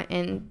whatnot,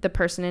 and the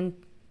person in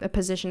a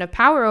position of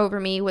power over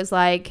me was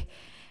like,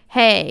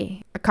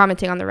 hey,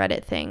 commenting on the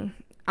Reddit thing,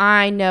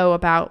 I know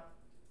about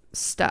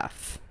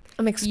stuff.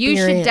 I'm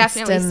experienced. You should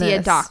definitely in see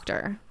this. a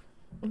doctor.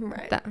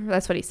 Right.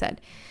 That's what he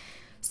said.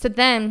 So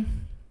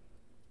then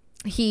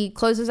he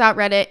closes out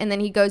Reddit, and then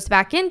he goes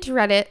back into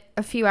Reddit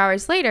a few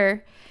hours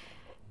later.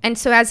 And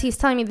so as he's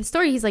telling me the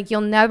story, he's like,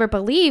 you'll never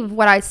believe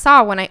what I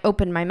saw when I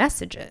opened my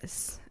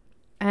messages.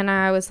 And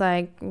I was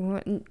like,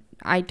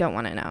 I don't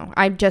want to know.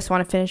 I just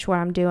want to finish what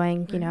I'm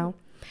doing, you know.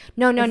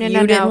 No. You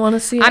didn't want to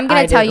see it. I'm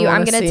going to tell you.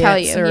 I'm going to tell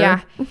you. Sir.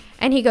 Yeah.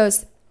 And he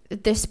goes,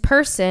 this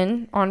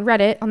person on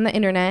Reddit, on the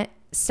internet,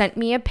 sent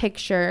me a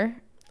picture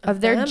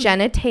of their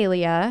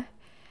genitalia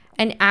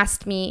and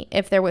asked me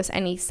if there was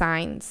any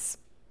signs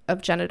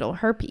of genital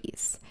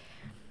herpes.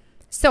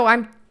 So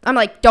I'm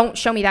like, don't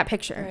show me that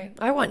picture. Right.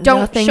 I want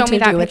don't nothing show to me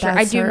that do with picture. that,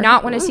 I do sir.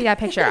 not want to see that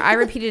picture. I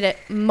repeated it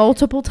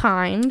multiple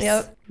times.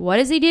 Yep. What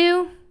does he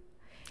do?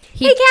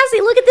 Hey,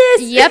 Cassy, look at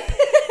this. Yep.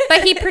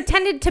 But he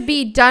pretended to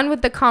be done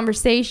with the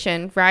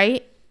conversation,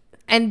 right?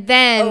 And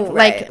then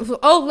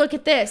look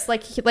at this.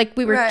 Like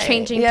we were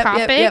changing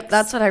topics. Yep.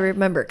 That's what I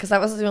remember, because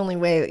that was the only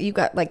way that you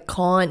got like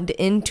conned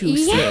into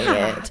seeing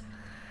it.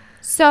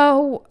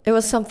 So it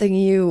was something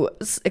you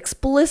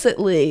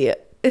explicitly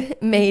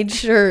made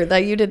sure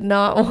that you did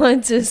not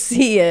want to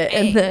see it,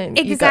 and then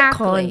you got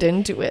conned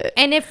into it.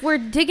 And if we're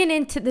digging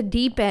into the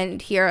deep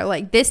end here,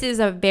 like, this is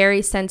a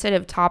very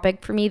sensitive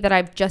topic for me that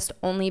I've just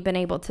only been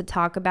able to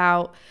talk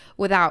about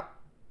without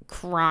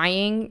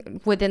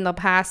crying within the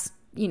past,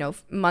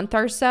 month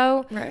or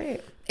so.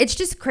 Right. It's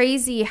just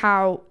crazy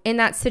how in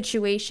that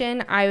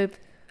situation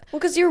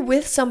because you're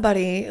with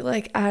somebody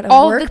like at a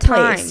all workplace.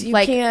 The time. You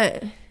like,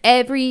 can't.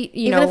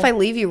 Even if I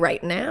leave you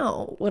right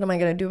now, what am I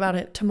going to do about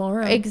it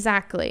tomorrow?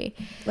 Exactly.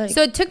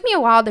 So it took me a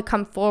while to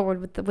come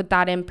forward with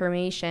that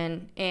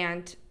information,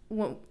 and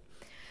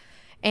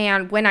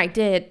when I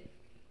did,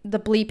 the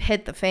bleep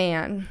hit the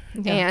fan,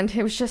 and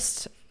it was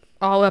just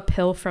all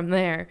uphill from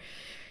there.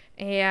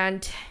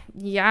 And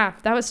yeah,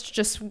 that was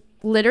just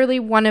literally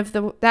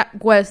that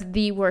was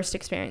the worst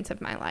experience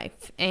of my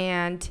life.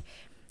 And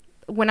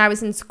when I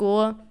was in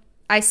school,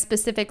 I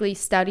specifically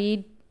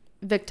studied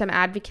victim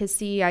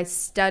advocacy. I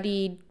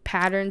studied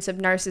patterns of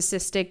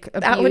narcissistic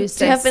abuse. That would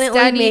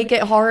definitely make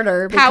it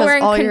harder, because power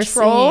and all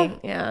control. You're seeing,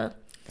 yeah.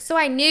 So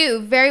I knew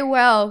very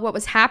well what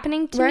was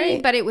happening to me,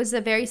 Right. but it was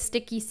a very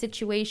sticky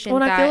situation.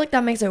 Well, and I feel like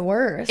that makes it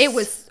worse. It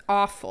was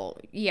awful.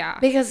 Yeah.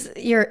 Because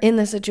you're in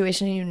the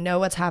situation and you know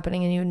what's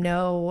happening and you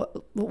know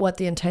what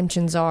the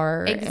intentions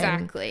are.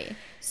 Exactly.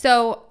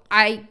 So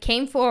I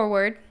came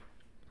forward.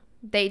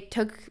 They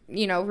took,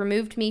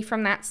 removed me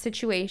from that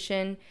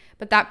situation,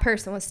 but that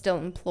person was still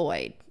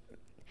employed.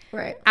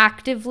 Right.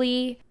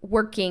 Actively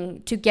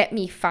working to get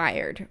me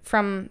fired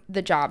from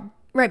the job.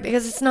 Right,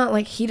 because it's not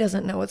like he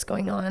doesn't know what's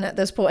going on at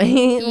this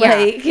point.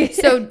 Yeah.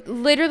 So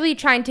literally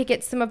trying to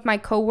get some of my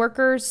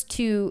coworkers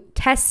to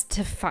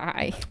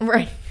testify.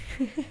 Right.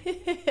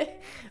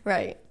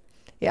 Right.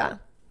 Yeah.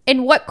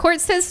 In what court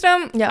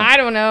system? Yeah. I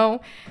don't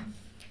know.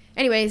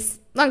 Anyways,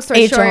 long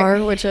story short.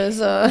 HR, which is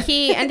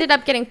he ended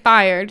up getting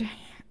fired,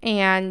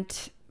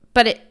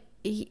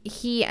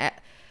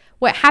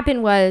 what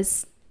happened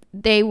was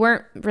they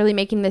weren't really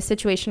making this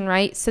situation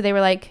right, so they were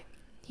like,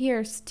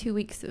 here's 2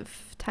 weeks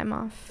of time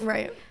off.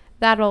 Right.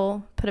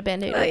 That'll put a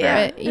band-aid over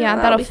it. Yeah,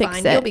 that'll fix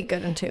fine. it. You'll be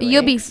good in 2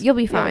 weeks. You'll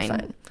be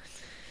fine.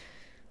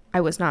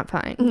 I was not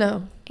fine.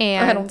 No.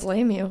 And I don't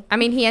blame you. I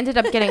mean, he ended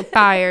up getting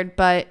fired,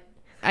 but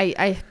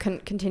I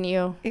couldn't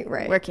continue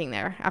working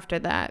there after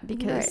that,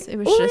 because it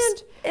was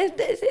just...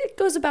 It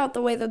goes about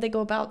the way that they go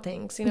about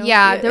things,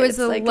 Yeah, there was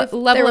a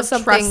level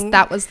of trust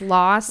that was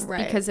lost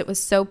because it was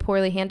so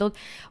poorly handled.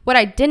 What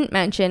I didn't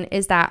mention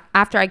is that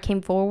after I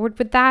came forward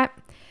with that,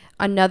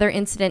 another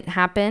incident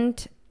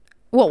happened.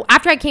 Well,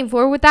 after I came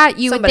forward with that,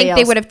 you would think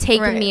they would have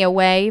taken me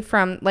away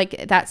from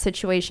like that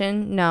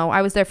situation. No,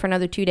 I was there for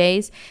another 2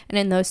 days, and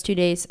in those 2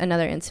 days,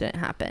 another incident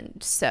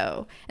happened.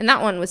 So, and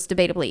that one was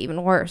debatably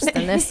even worse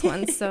than this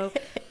one. So,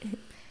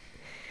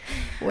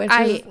 which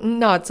is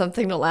not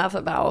something to laugh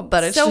about,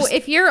 but it's just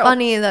if you're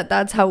funny that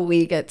that's how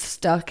we get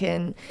stuck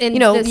in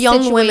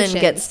young women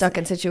get stuck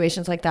in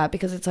situations like that,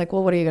 because it's like,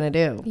 well, what are you going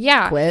to do?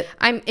 Yeah. Quit?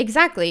 I'm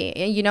exactly,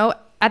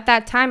 at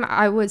that time,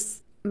 I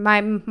was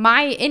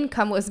my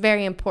income was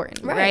very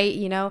important, right?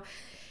 You know,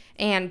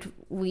 and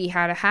we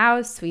had a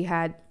house, we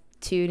had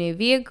 2 new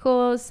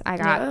vehicles. I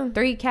got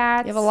 3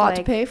 cats. You have a lot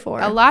to pay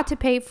for. A lot to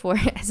pay for.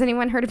 Has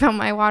anyone heard about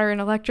my water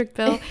and electric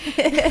bill?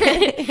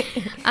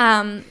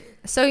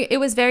 So it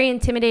was very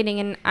intimidating,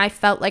 and I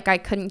felt like I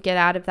couldn't get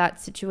out of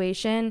that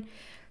situation.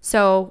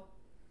 So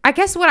I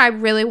guess what I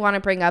really want to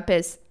bring up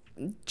is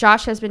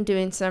Josh has been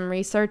doing some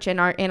research, and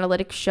our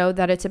analytics show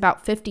that it's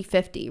about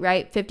 50-50,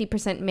 right?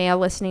 50% male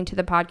listening to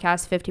the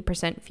podcast,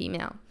 50%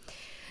 female.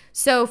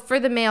 So for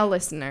the male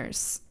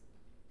listeners,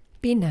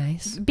 be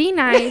nice. Be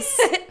nice.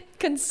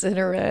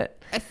 Consider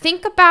it.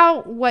 Think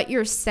about what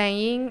you're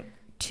saying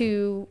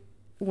to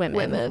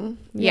women.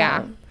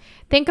 Yeah.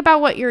 Think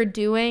about what you're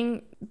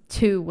doing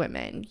to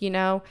women, you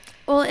know?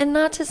 Well, and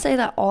not to say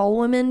that all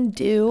women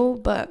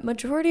do, but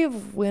majority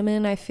of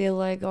women, I feel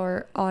like,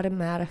 are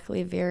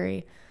automatically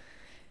very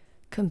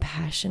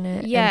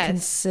compassionate and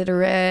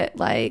considerate,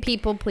 like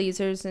people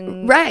pleasers,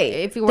 and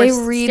if you were, they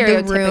read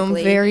the room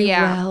very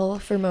well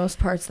for most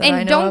parts that I know.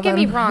 And don't get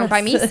me wrong,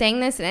 by me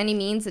saying this in any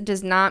means, it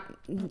does not.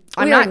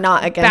 I'm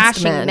not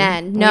against bashing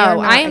men. No,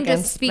 I am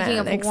just speaking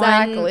of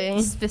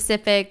one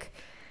specific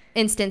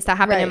instance that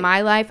happened in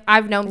my life.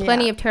 I've known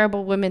plenty of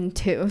terrible women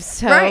too.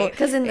 So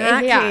because in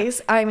that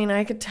case, I mean,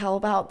 I could tell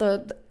about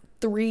the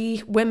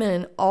 3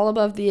 women all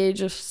above the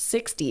age of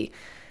 60,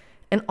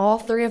 and all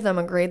 3 of them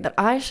agreed that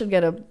I should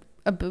get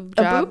a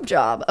boob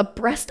job, a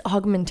breast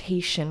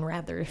augmentation,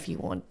 rather, if you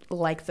want,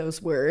 like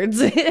those words.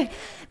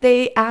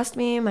 They asked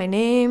me my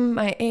name,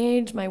 my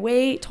age, my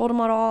weight, told them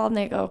it all, and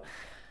they go,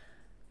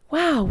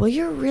 wow, well,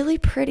 you're really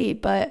pretty,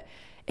 but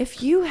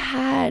if you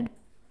had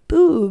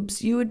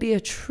boobs, you would be a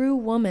true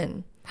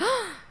woman.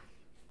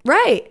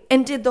 Right.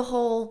 And did the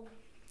whole,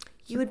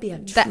 you would be a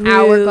true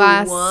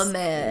hourglass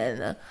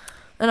woman.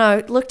 And I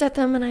looked at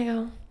them and I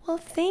go, well,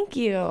 thank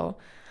you.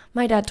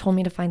 My dad told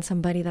me to find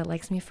somebody that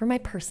likes me for my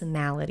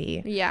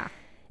personality. Yeah.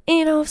 And,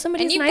 you know, if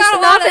somebody's nice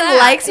enough and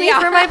likes me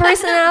for my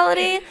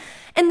personality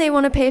and they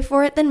want to pay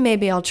for it, then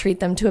maybe I'll treat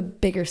them to a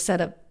bigger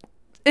setup.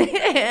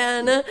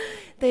 And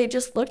they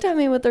just looked at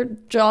me with their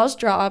jaws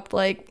dropped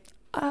like,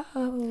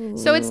 oh.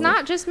 So it's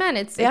not just men.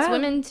 It's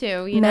women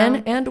too. You men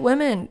know? And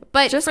women.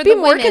 But just for be the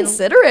more women,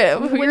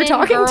 considerate of who you're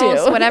talking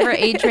girls, to. Whatever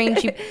age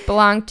range you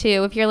belong to.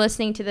 If you're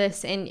listening to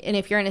this and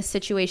if you're in a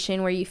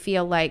situation where you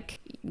feel like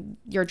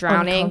you're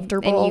drowning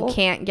and you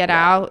can't get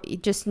out, you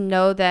just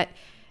know that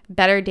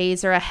better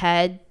days are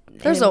ahead.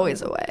 There's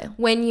always a way.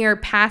 When you're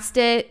past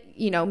it,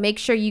 you know, make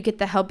sure you get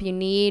the help you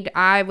need.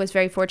 I was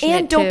very fortunate.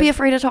 And don't be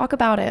afraid to talk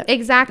about it.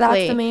 Exactly.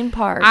 That's the main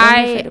part. Don't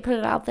be afraid to put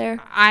it out there.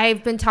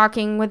 I've been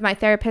talking with my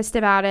therapist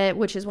about it,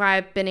 which is why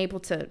I've been able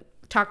to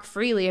talk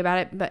freely about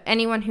it. But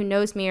anyone who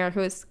knows me or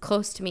who is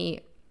close to me,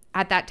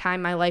 at that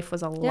time, my life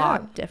was a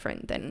lot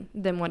different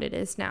than what it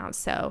is now.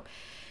 So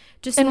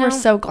we're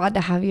so glad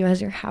to have you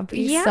as your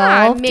happy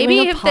self. Maybe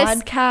doing a if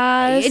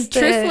podcast.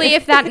 Truthfully,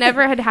 if that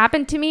never had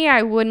happened to me,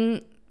 I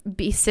wouldn't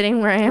be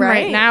sitting where I am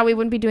right now. We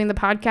wouldn't be doing the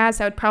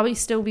podcast. I would probably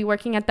still be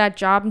working at that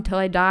job until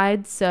I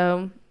died.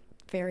 So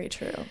very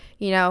true.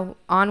 You know,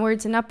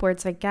 onwards and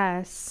upwards, I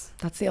guess.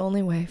 That's the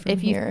only way from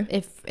here.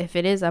 If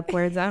it is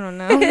upwards, I don't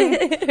know.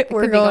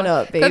 We're going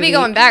up, baby. Could be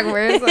going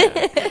backwards.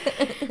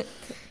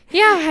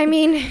 Yeah, I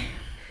mean,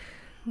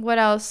 what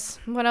else?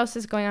 What else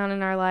is going on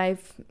in our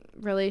life?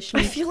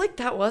 Relations. I feel like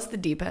that was the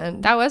deep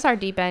end. That was our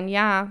deep end.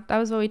 Yeah, that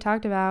was what we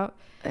talked about.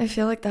 I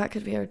feel like that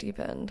could be our deep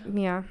end.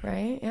 Yeah.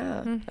 Right?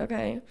 Yeah.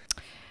 Okay.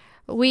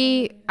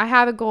 I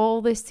have a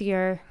goal this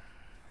year.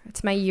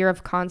 It's my year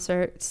of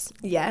concerts.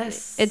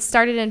 Yes. It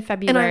started in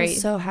February. And I'm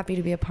so happy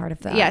to be a part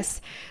of that.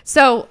 Yes.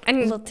 So, a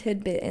little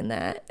tidbit in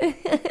that.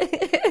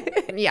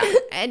 Yeah.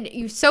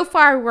 And so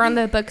far, we're on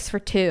the books for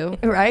 2.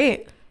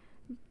 Right.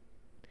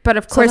 But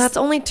of course. So that's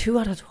only 2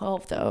 out of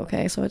 12, though.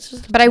 Okay. So it's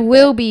just. But I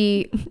will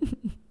be,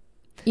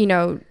 you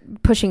know,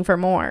 pushing for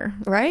more.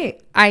 Right.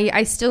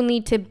 I still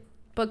need to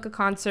book a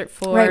concert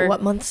for. Right.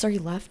 What months are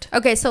you left?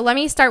 Okay. So let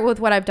me start with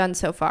what I've done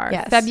so far.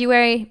 Yes.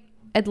 February,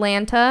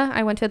 Atlanta.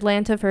 I went to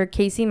Atlanta for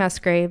Cassy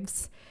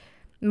Musgraves.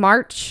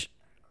 March,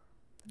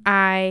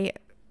 I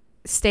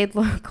stayed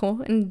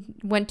local and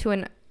went to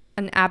an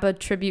ABBA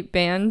tribute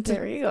band.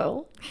 There you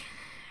go.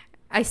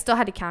 I still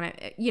had to count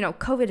it. You know,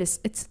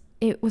 COVID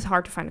it was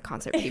hard to find a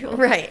concert, people.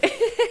 Right.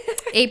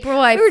 April,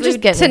 I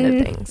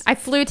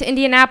flew to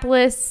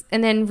Indianapolis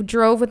and then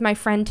drove with my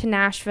friend to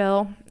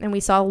Nashville, and we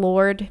saw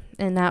Lord,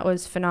 and that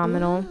was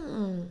phenomenal.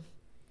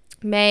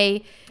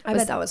 May, I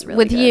bet that was really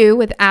with good. you,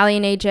 with Allie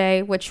and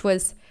AJ, which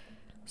was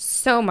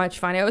so much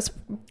fun. It was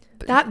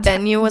that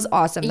venue was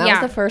awesome. That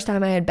was the first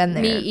time I had been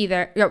there. Me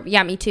either.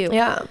 Yeah, me too.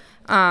 Yeah.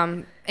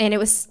 And it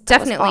was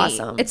definitely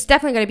awesome. It's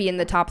definitely going to be in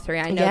the top 3.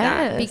 I know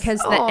that because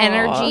the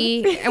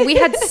energy, and we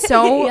had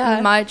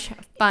so much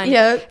fun.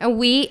 Yeah.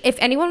 And if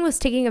anyone was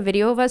taking a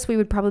video of us, we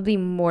would probably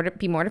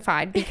be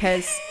mortified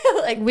because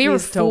Like, we were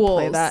please don't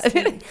play fools.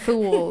 that.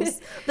 Fools.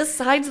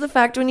 Besides the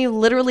fact when you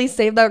literally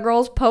saved that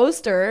girl's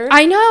poster.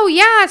 I know,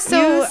 yeah.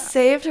 So you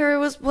saved her. It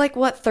was like,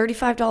 what,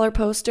 $35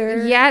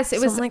 poster? yes, it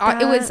was Something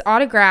like it was that?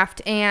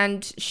 autographed,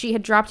 and she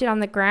had dropped it on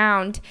the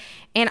ground.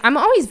 And I'm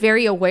always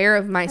very aware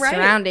of my Right.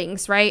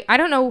 surroundings, right? I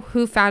don't know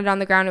who found it on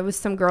the ground. It was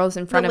some girls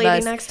in front The of lady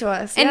us. next to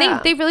us. And yeah.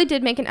 they really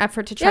did make an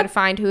effort to try Yep. to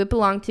find who it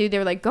belonged to. They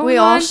were like, going We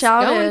all once,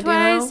 shouted, going you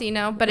twice,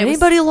 know? but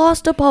Anybody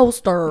lost a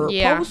poster?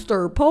 Yeah.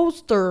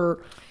 Poster.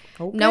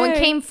 Okay. no one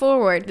came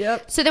forward.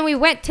 Yep. So then we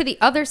went to the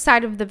other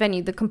side of the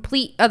venue, the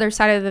complete other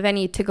side of the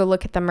venue, to go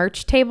look at the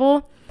merch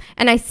table.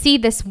 And I see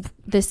this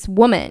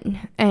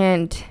woman,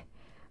 and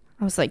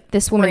I was like,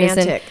 this woman is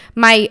in Frantic.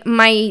 my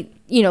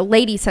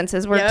lady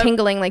senses were Yep.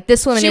 tingling. Like,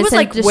 this woman She is was in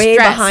like distress. way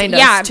behind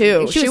Yeah, us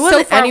too. She was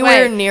wasn't so far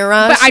anywhere away. near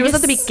us. But She was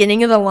at the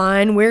beginning of the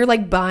line. We were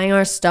like buying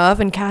our stuff,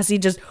 and Cassie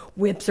just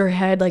whips her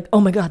head like, "Oh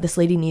my god, this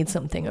lady needs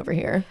something over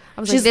here."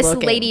 I was She's like, this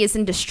looking. lady is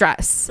in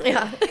distress.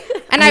 Yeah.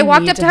 And I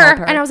walked need up to to her, help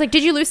her. and I was like,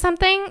 did you lose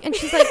something? And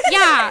she's like,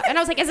 yeah. And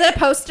I was like, is it a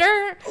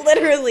poster?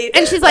 Literally.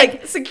 And she's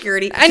like,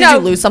 security. I Did know. you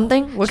lose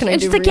something? What can I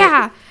And do? she's for like, you?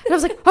 yeah. And I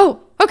was like,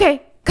 oh,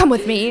 okay, come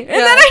with me. And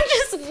then I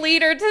just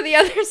lead her to the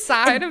other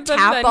side of the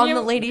Tap venue. on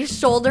the lady's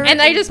shoulder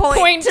And I just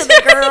point to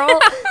the girl.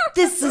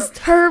 This is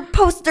her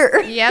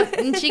poster. Yep.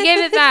 And she gave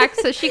it back.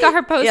 So she got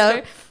her poster.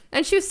 Yep.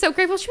 And she was so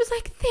grateful. She was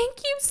like, thank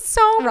you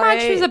so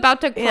much. She was Right.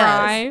 about to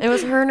cry. Yes. It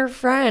was her and her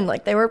friend.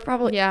 Like, they were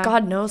probably, Yeah.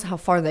 God knows how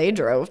far they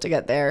drove to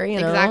get there, you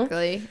know?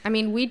 Exactly. I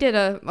mean, we did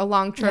a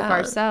long trip Yeah.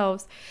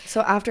 ourselves.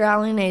 So after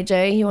Allie and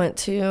AJ, he went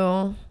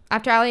to...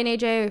 After Allie and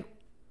AJ,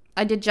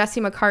 I did Jesse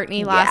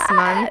McCartney last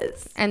month.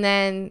 Yes. And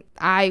then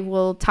I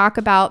will talk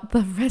about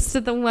the rest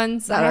of the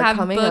ones That I are have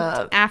coming booked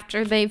up.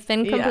 after they've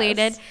been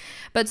completed. Yes.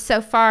 But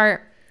so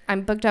far,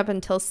 I'm booked up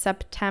until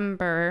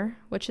September,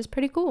 which is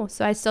pretty cool.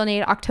 So I still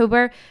need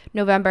October,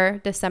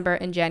 November, December,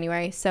 and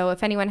January. So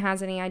if anyone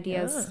has any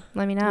ideas,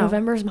 let me know.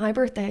 November's my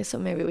birthday, so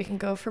maybe we can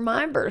go for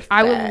my birthday.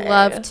 I would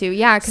love to.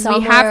 Yeah, because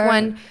we have Somewhere.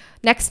 one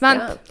next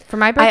month Yeah. for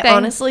my birthday. I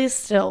honestly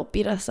still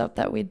beat us up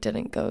that we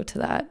didn't go to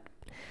that.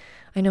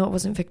 I know it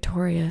wasn't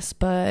victorious,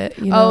 but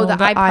you know, the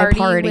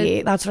iParty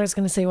with- That's what I was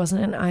gonna say.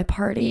 Wasn't an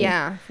iParty?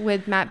 Yeah,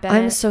 with Matt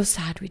Bennett. I'm so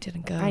sad we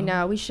didn't go. I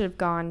know, we should have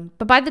gone.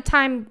 But by the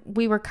time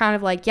we were kind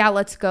of like, yeah,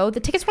 let's go, the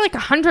tickets were like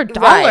 $100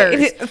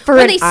 Right. For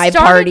When an they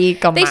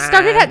iParty. Come They on.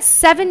 started at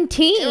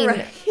 17.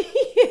 Right.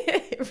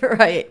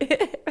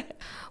 Right.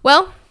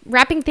 Well,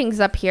 wrapping things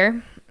up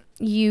here,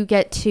 you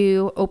get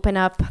to open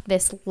up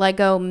this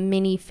Lego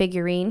mini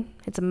figurine.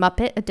 It's a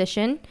Muppet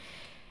edition.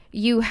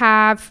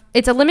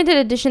 It's a limited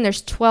edition.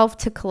 There's 12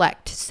 to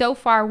collect. So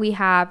far, we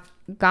have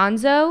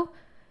Gonzo,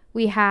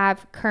 we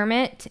have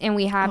Kermit, and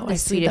we have the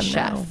Swedish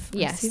Chef.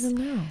 Yes. I see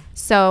them now.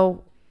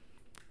 So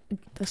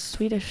The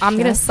Swedish I'm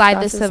gonna Chef, slide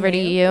that's this his over to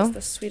name? you. Is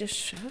the Swedish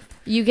Chef.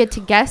 you get to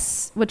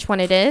guess which one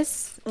it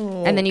is,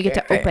 and then you get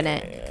to open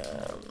it.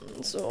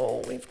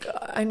 So we've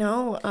got. I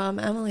know.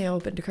 Emily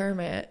opened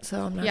Kermit,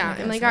 so I'm not. Yeah,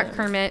 gonna Emily guess got it.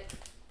 Kermit.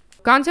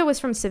 Gonzo was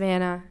from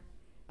Savannah.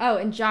 Oh,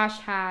 and Josh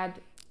had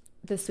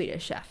the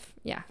Swedish Chef.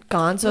 Yeah.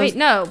 Gonzo's. Wait,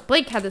 no.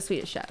 Blake had the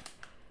Swedish Chef.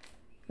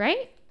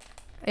 Right?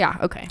 Yeah,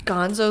 okay.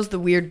 Gonzo's the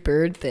weird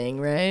bird thing,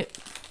 right?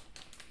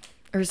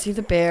 Or is he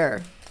the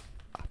bear?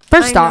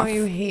 First I off, know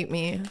you hate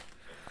me.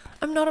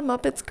 I'm not a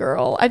Muppets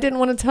girl. I didn't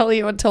want to tell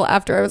you until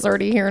after I was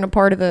already here and a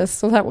part of this,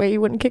 so that way you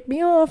wouldn't kick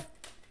me off.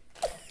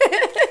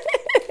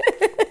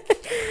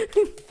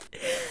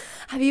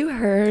 Have you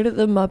heard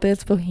the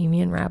Muppets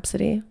Bohemian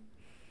Rhapsody?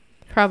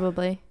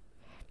 probably.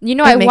 You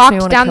know, It I makes me walked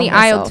wanna down kill the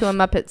aisle myself. to a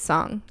Muppet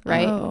song,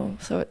 right? Oh,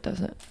 so it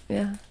doesn't.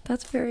 Yeah,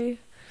 that's very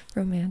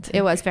romantic.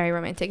 It was very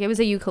romantic. It was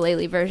a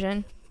ukulele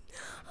version.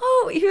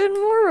 Oh, even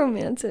more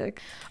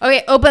romantic.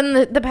 Okay, open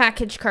the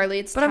package, Carly.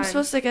 It's But I'm time.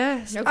 supposed to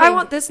guess. Okay. I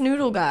want this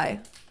noodle guy.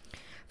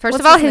 First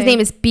What's of all, his his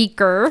name is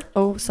Beaker.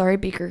 Oh, sorry,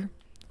 Beaker.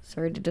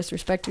 Sorry to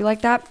disrespect you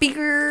like that.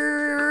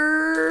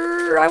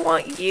 Beaker, I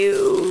want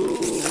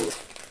you.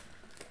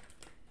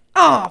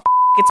 Oh,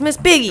 it's Miss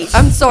Piggy.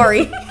 I'm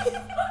sorry.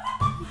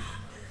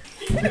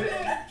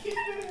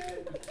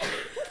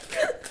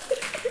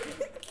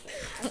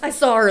 I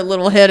saw her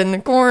little head in the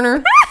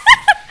corner.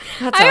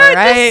 That's I all heard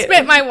right. to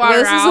spit my water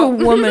This out.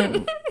 is a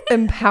woman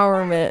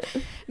empowerment.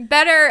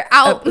 Better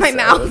out my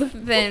episode. mouth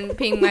than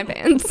peeing my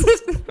pants.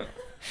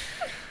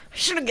 I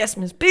should have guessed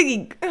Miss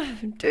Piggy.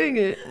 Dang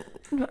it.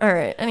 All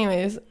right.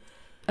 Anyways,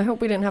 I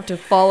hope we didn't have to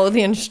follow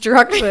the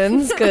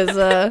instructions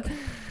because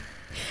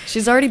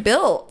she's already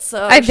built.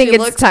 So I think she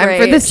it's looks time for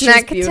great. the She's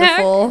snack attack.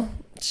 beautiful.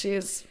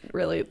 She's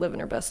really living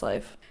her best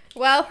life.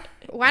 Well,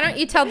 why don't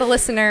you tell the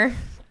listener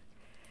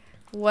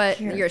what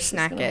Here, your she's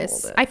snack gonna is?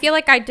 hold it. I feel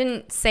like I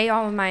didn't say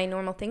all of my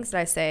normal things that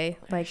I say,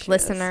 like she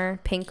listener,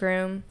 pink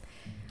room.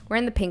 We're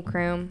in the pink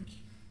room.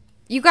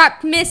 You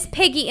got Miss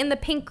Piggy in the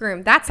pink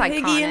room. That's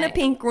iconic. Piggy in the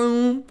pink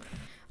room.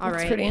 All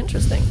That's right. pretty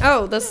interesting.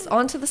 Oh, this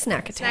on to the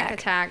snack attack. Snack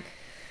attack.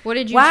 What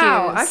did you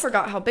Wow, I choose?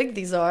 forgot how big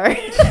these are.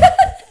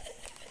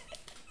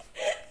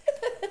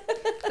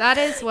 That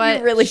is what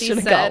You really she should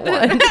have said.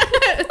 got one.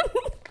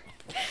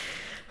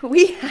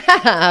 we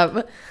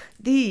have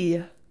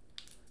the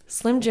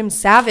Slim Jim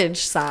Savage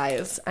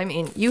size. I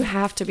mean, you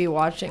have to be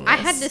watching this. I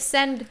had to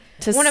send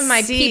one of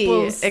my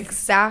peoples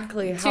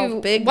exactly how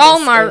to big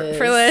Walmart this is.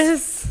 for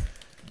this.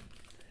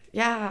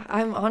 Yeah,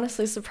 I'm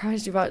honestly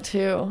surprised you bought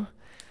 2.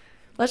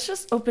 Let's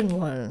just open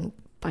one.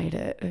 Bite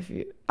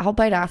it. I'll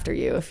bite after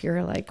you if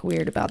you're like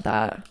weird about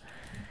that.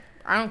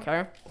 I don't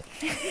care.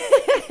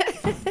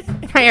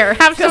 Here,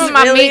 have some of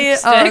my meat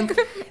stick.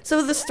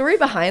 So the story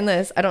behind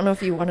this, I don't know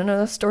if you want to know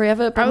the story of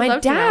it, but I would my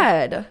love to know.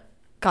 dad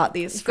got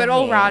these. Good for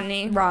old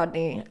me.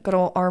 Rodney. Good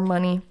old our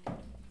money.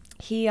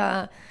 He,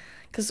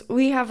 because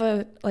we have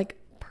a like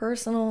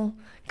personal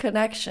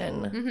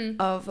connection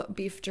of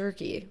beef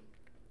jerky.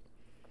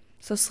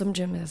 So Slim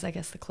Jim is, I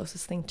guess, the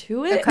closest thing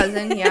to it. A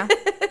cousin, yeah.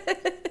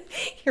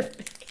 Your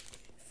face.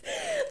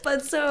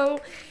 But so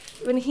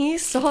when he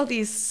saw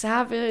these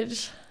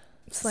Savage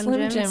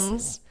Slim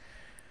Jims,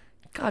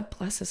 God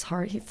bless his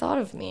heart, he thought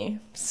of me.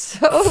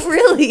 So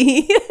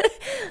really,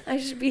 I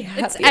should be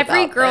happy. It's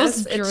every about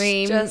girl's this.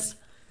 dream. It's just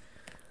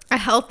A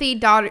healthy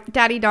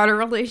daddy-daughter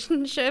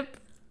relationship.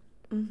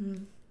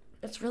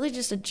 it's really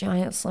just a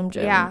giant Slim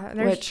Jim. Yeah,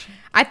 which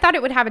I thought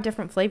it would have a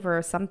different flavor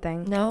or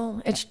something.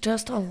 no, it's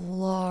just a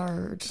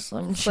large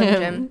Slim Slim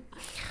Jim. Jim.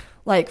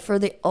 Like for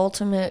the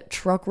ultimate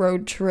truck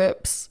road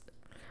trips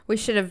We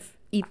should have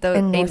eat those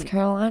in North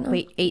Carolina.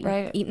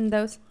 eaten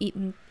those. Eat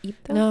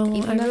those. No,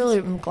 Eaten I those? really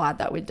am glad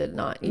that we did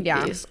not eat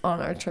Yeah. these on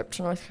our trip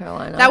to North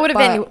Carolina. That would have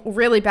But been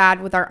really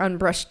bad with our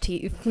unbrushed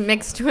teeth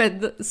mixed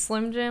with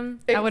Slim Jim.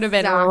 That would have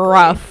been Exactly.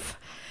 rough.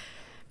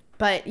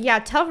 But yeah,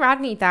 tell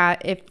Rodney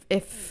that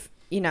if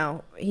you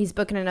know he's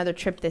booking another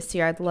trip this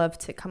year, I'd love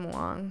to come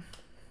along.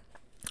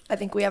 I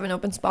think we have an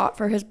open spot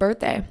for his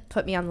birthday.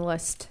 Put me on the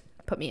list.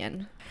 Put me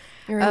in.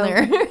 You're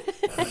in there.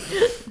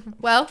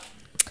 Well,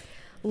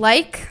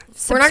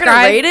 subscribe. We're not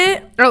gonna rate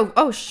it.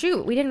 Oh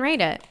shoot, we didn't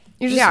rate it.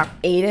 You just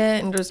ate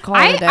it and just call it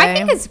I a day.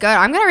 think it's good.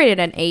 I'm gonna rate it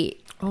an 8.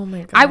 Oh my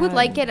god. I would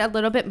like it a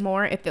little bit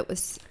more if it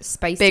was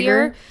spicier.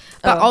 Bigger?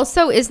 But Oh.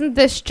 also, isn't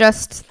this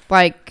just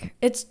like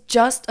It's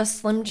just a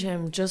Slim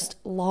Jim, just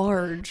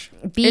large.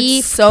 beef,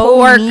 It's so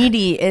pork,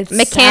 meaty. It's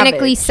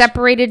mechanically savage.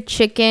 separated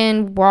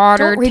chicken,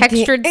 water, Don't read the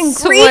textured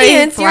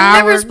ingredients. soy You're flour,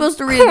 never supposed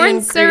to read the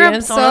corn syrup,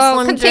 ingredients on a salt,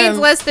 Slim contains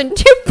Jim. less than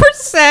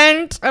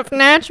 2% of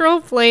natural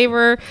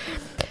flavor,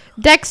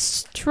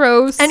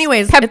 dextrose,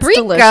 Anyways, it's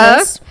paprika.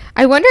 delicious.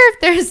 I wonder if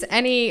there's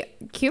any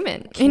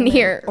cumin in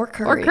here or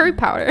curry. or curry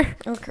powder.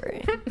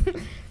 Okay.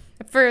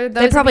 For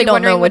those probably of you don't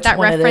wondering know what which that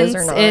one it is reference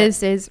or not.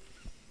 is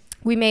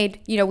we made,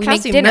 we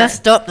Cassy make dinner.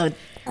 messed up the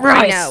I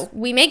rice. know.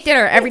 We make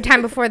dinner every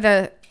time before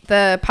the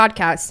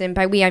podcast, and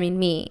by we I mean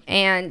me.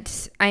 And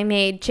I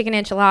made chicken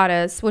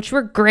enchiladas, which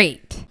were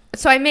great.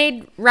 So I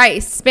made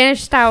rice,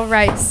 Spanish style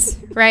rice,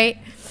 right?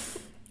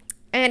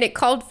 And it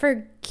called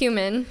for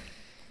cumin,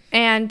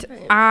 and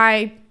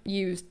I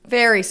used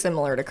Very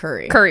similar to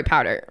curry. curry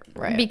powder,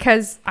 Right.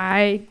 Because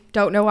I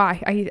don't know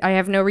why. I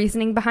have no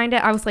reasoning behind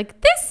it. I was like,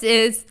 this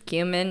is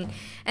cumin,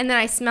 and then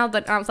I smelled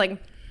it, and I was like,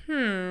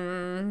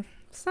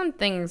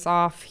 something's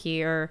off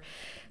here.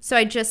 So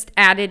I just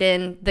added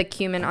in the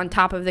cumin on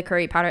top of the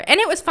curry powder, and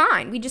it was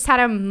fine. We just had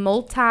a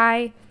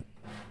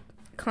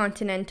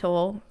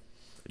multi-continental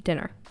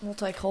dinner.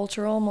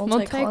 Multicultural,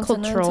 Multicultural.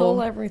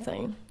 multicontinental,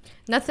 everything.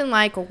 Nothing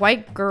like a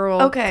white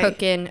girl Okay.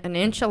 cooking an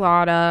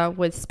enchilada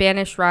with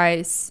Spanish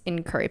rice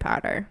and curry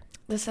powder.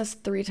 This has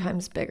 3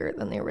 times bigger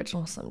than the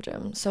original Slim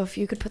Jim. So if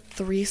you could put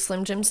 3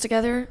 Slim Jims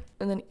together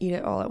and then eat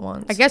it all at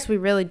once. I guess we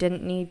really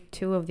didn't need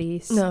 2 of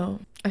these. No,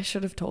 I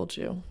should have told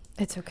you.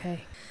 It's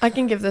okay. I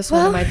can give this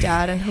one to my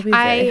dad and he'll be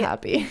very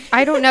happy.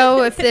 I don't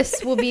know if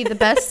this will be the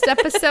best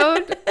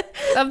episode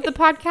of the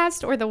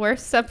podcast or the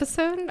worst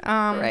episode.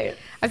 Right.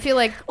 I feel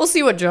like We'll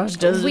see what Josh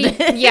does. we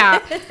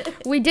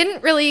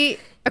didn't really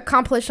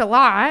accomplish a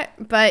lot,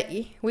 but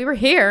we were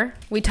here.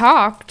 We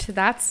talked.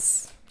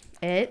 That's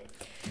it.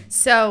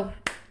 So,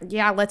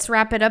 yeah, let's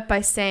wrap it up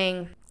by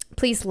saying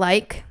please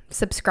like,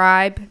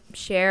 subscribe,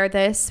 share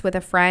this with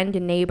a friend, a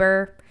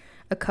neighbor,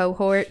 a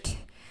cohort.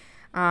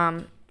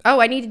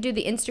 I need to do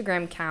the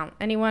Instagram count.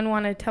 Anyone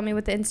want to tell me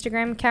what the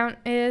Instagram count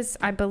is?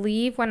 I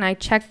believe when I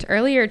checked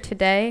earlier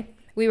today,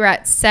 we were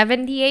at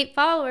 78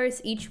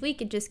 followers each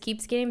week. It just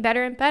keeps getting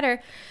better and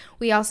better.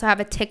 We also have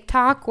a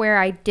TikTok where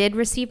I did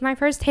receive my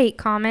first hate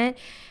comment.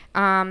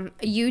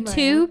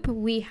 YouTube,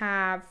 we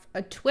have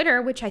a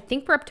Twitter, which I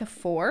think we're up to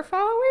 4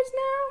 followers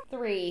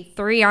now.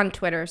 3 on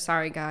Twitter.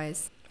 Sorry,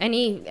 guys.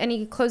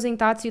 Any closing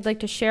thoughts you'd like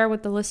to share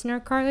with the listener,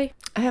 Carly?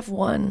 I have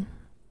one.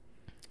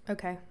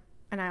 Okay.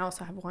 And I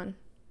also have one.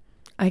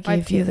 I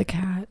gave you the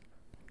cat.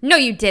 No,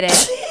 you didn't.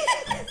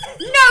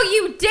 No,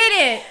 you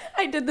didn't.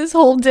 I did this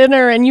whole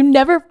dinner and you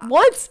never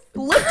once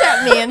looked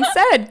at me and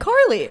said,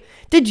 Carly,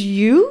 did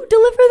you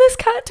deliver this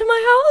cat to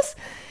my house?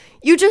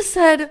 You just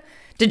said,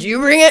 did you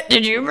bring it?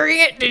 Did you bring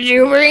it? Did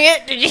you bring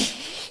it? Did you?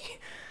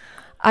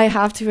 I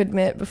have to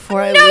admit,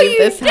 before I leave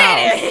this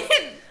house,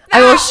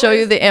 I will show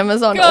you the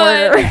Amazon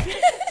order.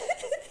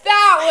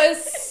 That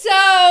was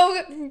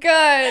so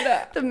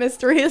good. The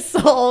mystery is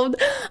solved.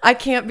 I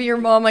can't be your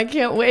mom. I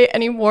can't wait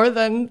any more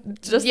than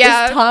just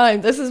this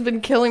time. This has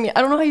been killing me.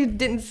 I don't know how you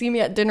didn't see me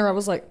at dinner. I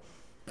was like,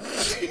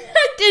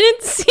 I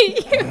didn't see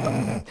you.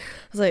 I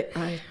was like,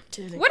 I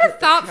didn't. What a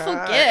thoughtful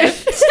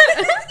gift.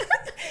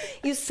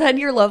 You said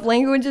your love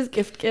language is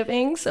gift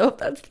giving, so if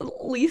that's the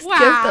least gift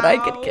that I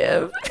could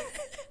give.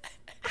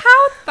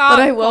 How thoughtful. But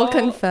I will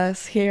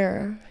confess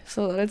here,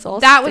 so that it's all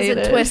that stated.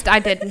 was a twist I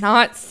did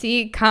not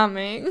see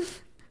coming.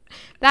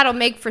 That'll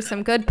make for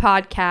some good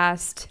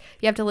podcast.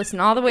 You have to listen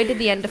all the way to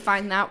the end to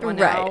find that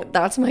one out. Right,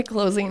 that's my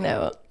closing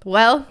note.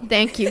 Well,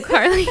 thank you,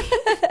 Carly.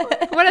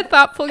 What a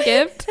thoughtful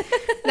gift.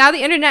 Now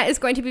the internet is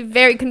going to be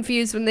very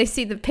confused when they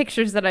see the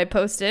pictures that I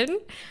posted.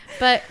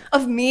 But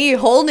of me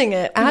holding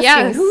it,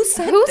 asking who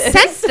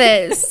sent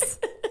this?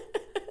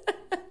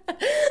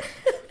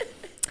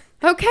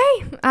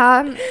 Okay,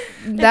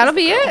 that'll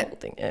be it.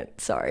 Holding it.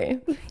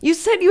 Sorry. You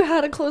said you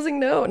had a closing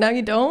note. Now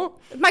you don't?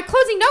 My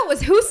closing note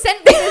was, who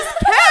sent me this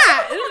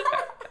cat?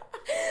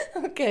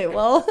 Okay,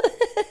 well,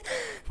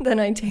 then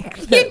I take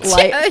the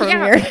light from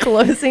your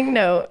closing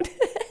note.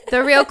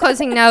 The real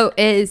closing note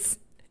is,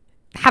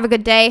 have a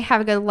good day, have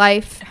a good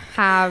life,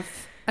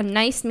 have a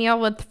nice meal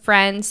with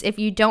friends. If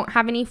you don't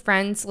have any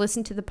friends,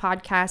 listen to the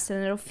podcast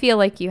and it'll feel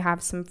like you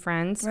have some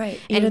friends. Right.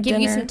 And give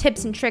you some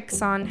tips and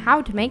tricks on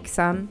how to make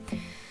some.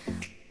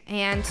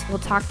 And we'll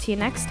talk to you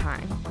next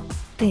time.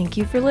 Thank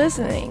you for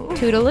listening.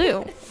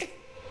 Toodaloo.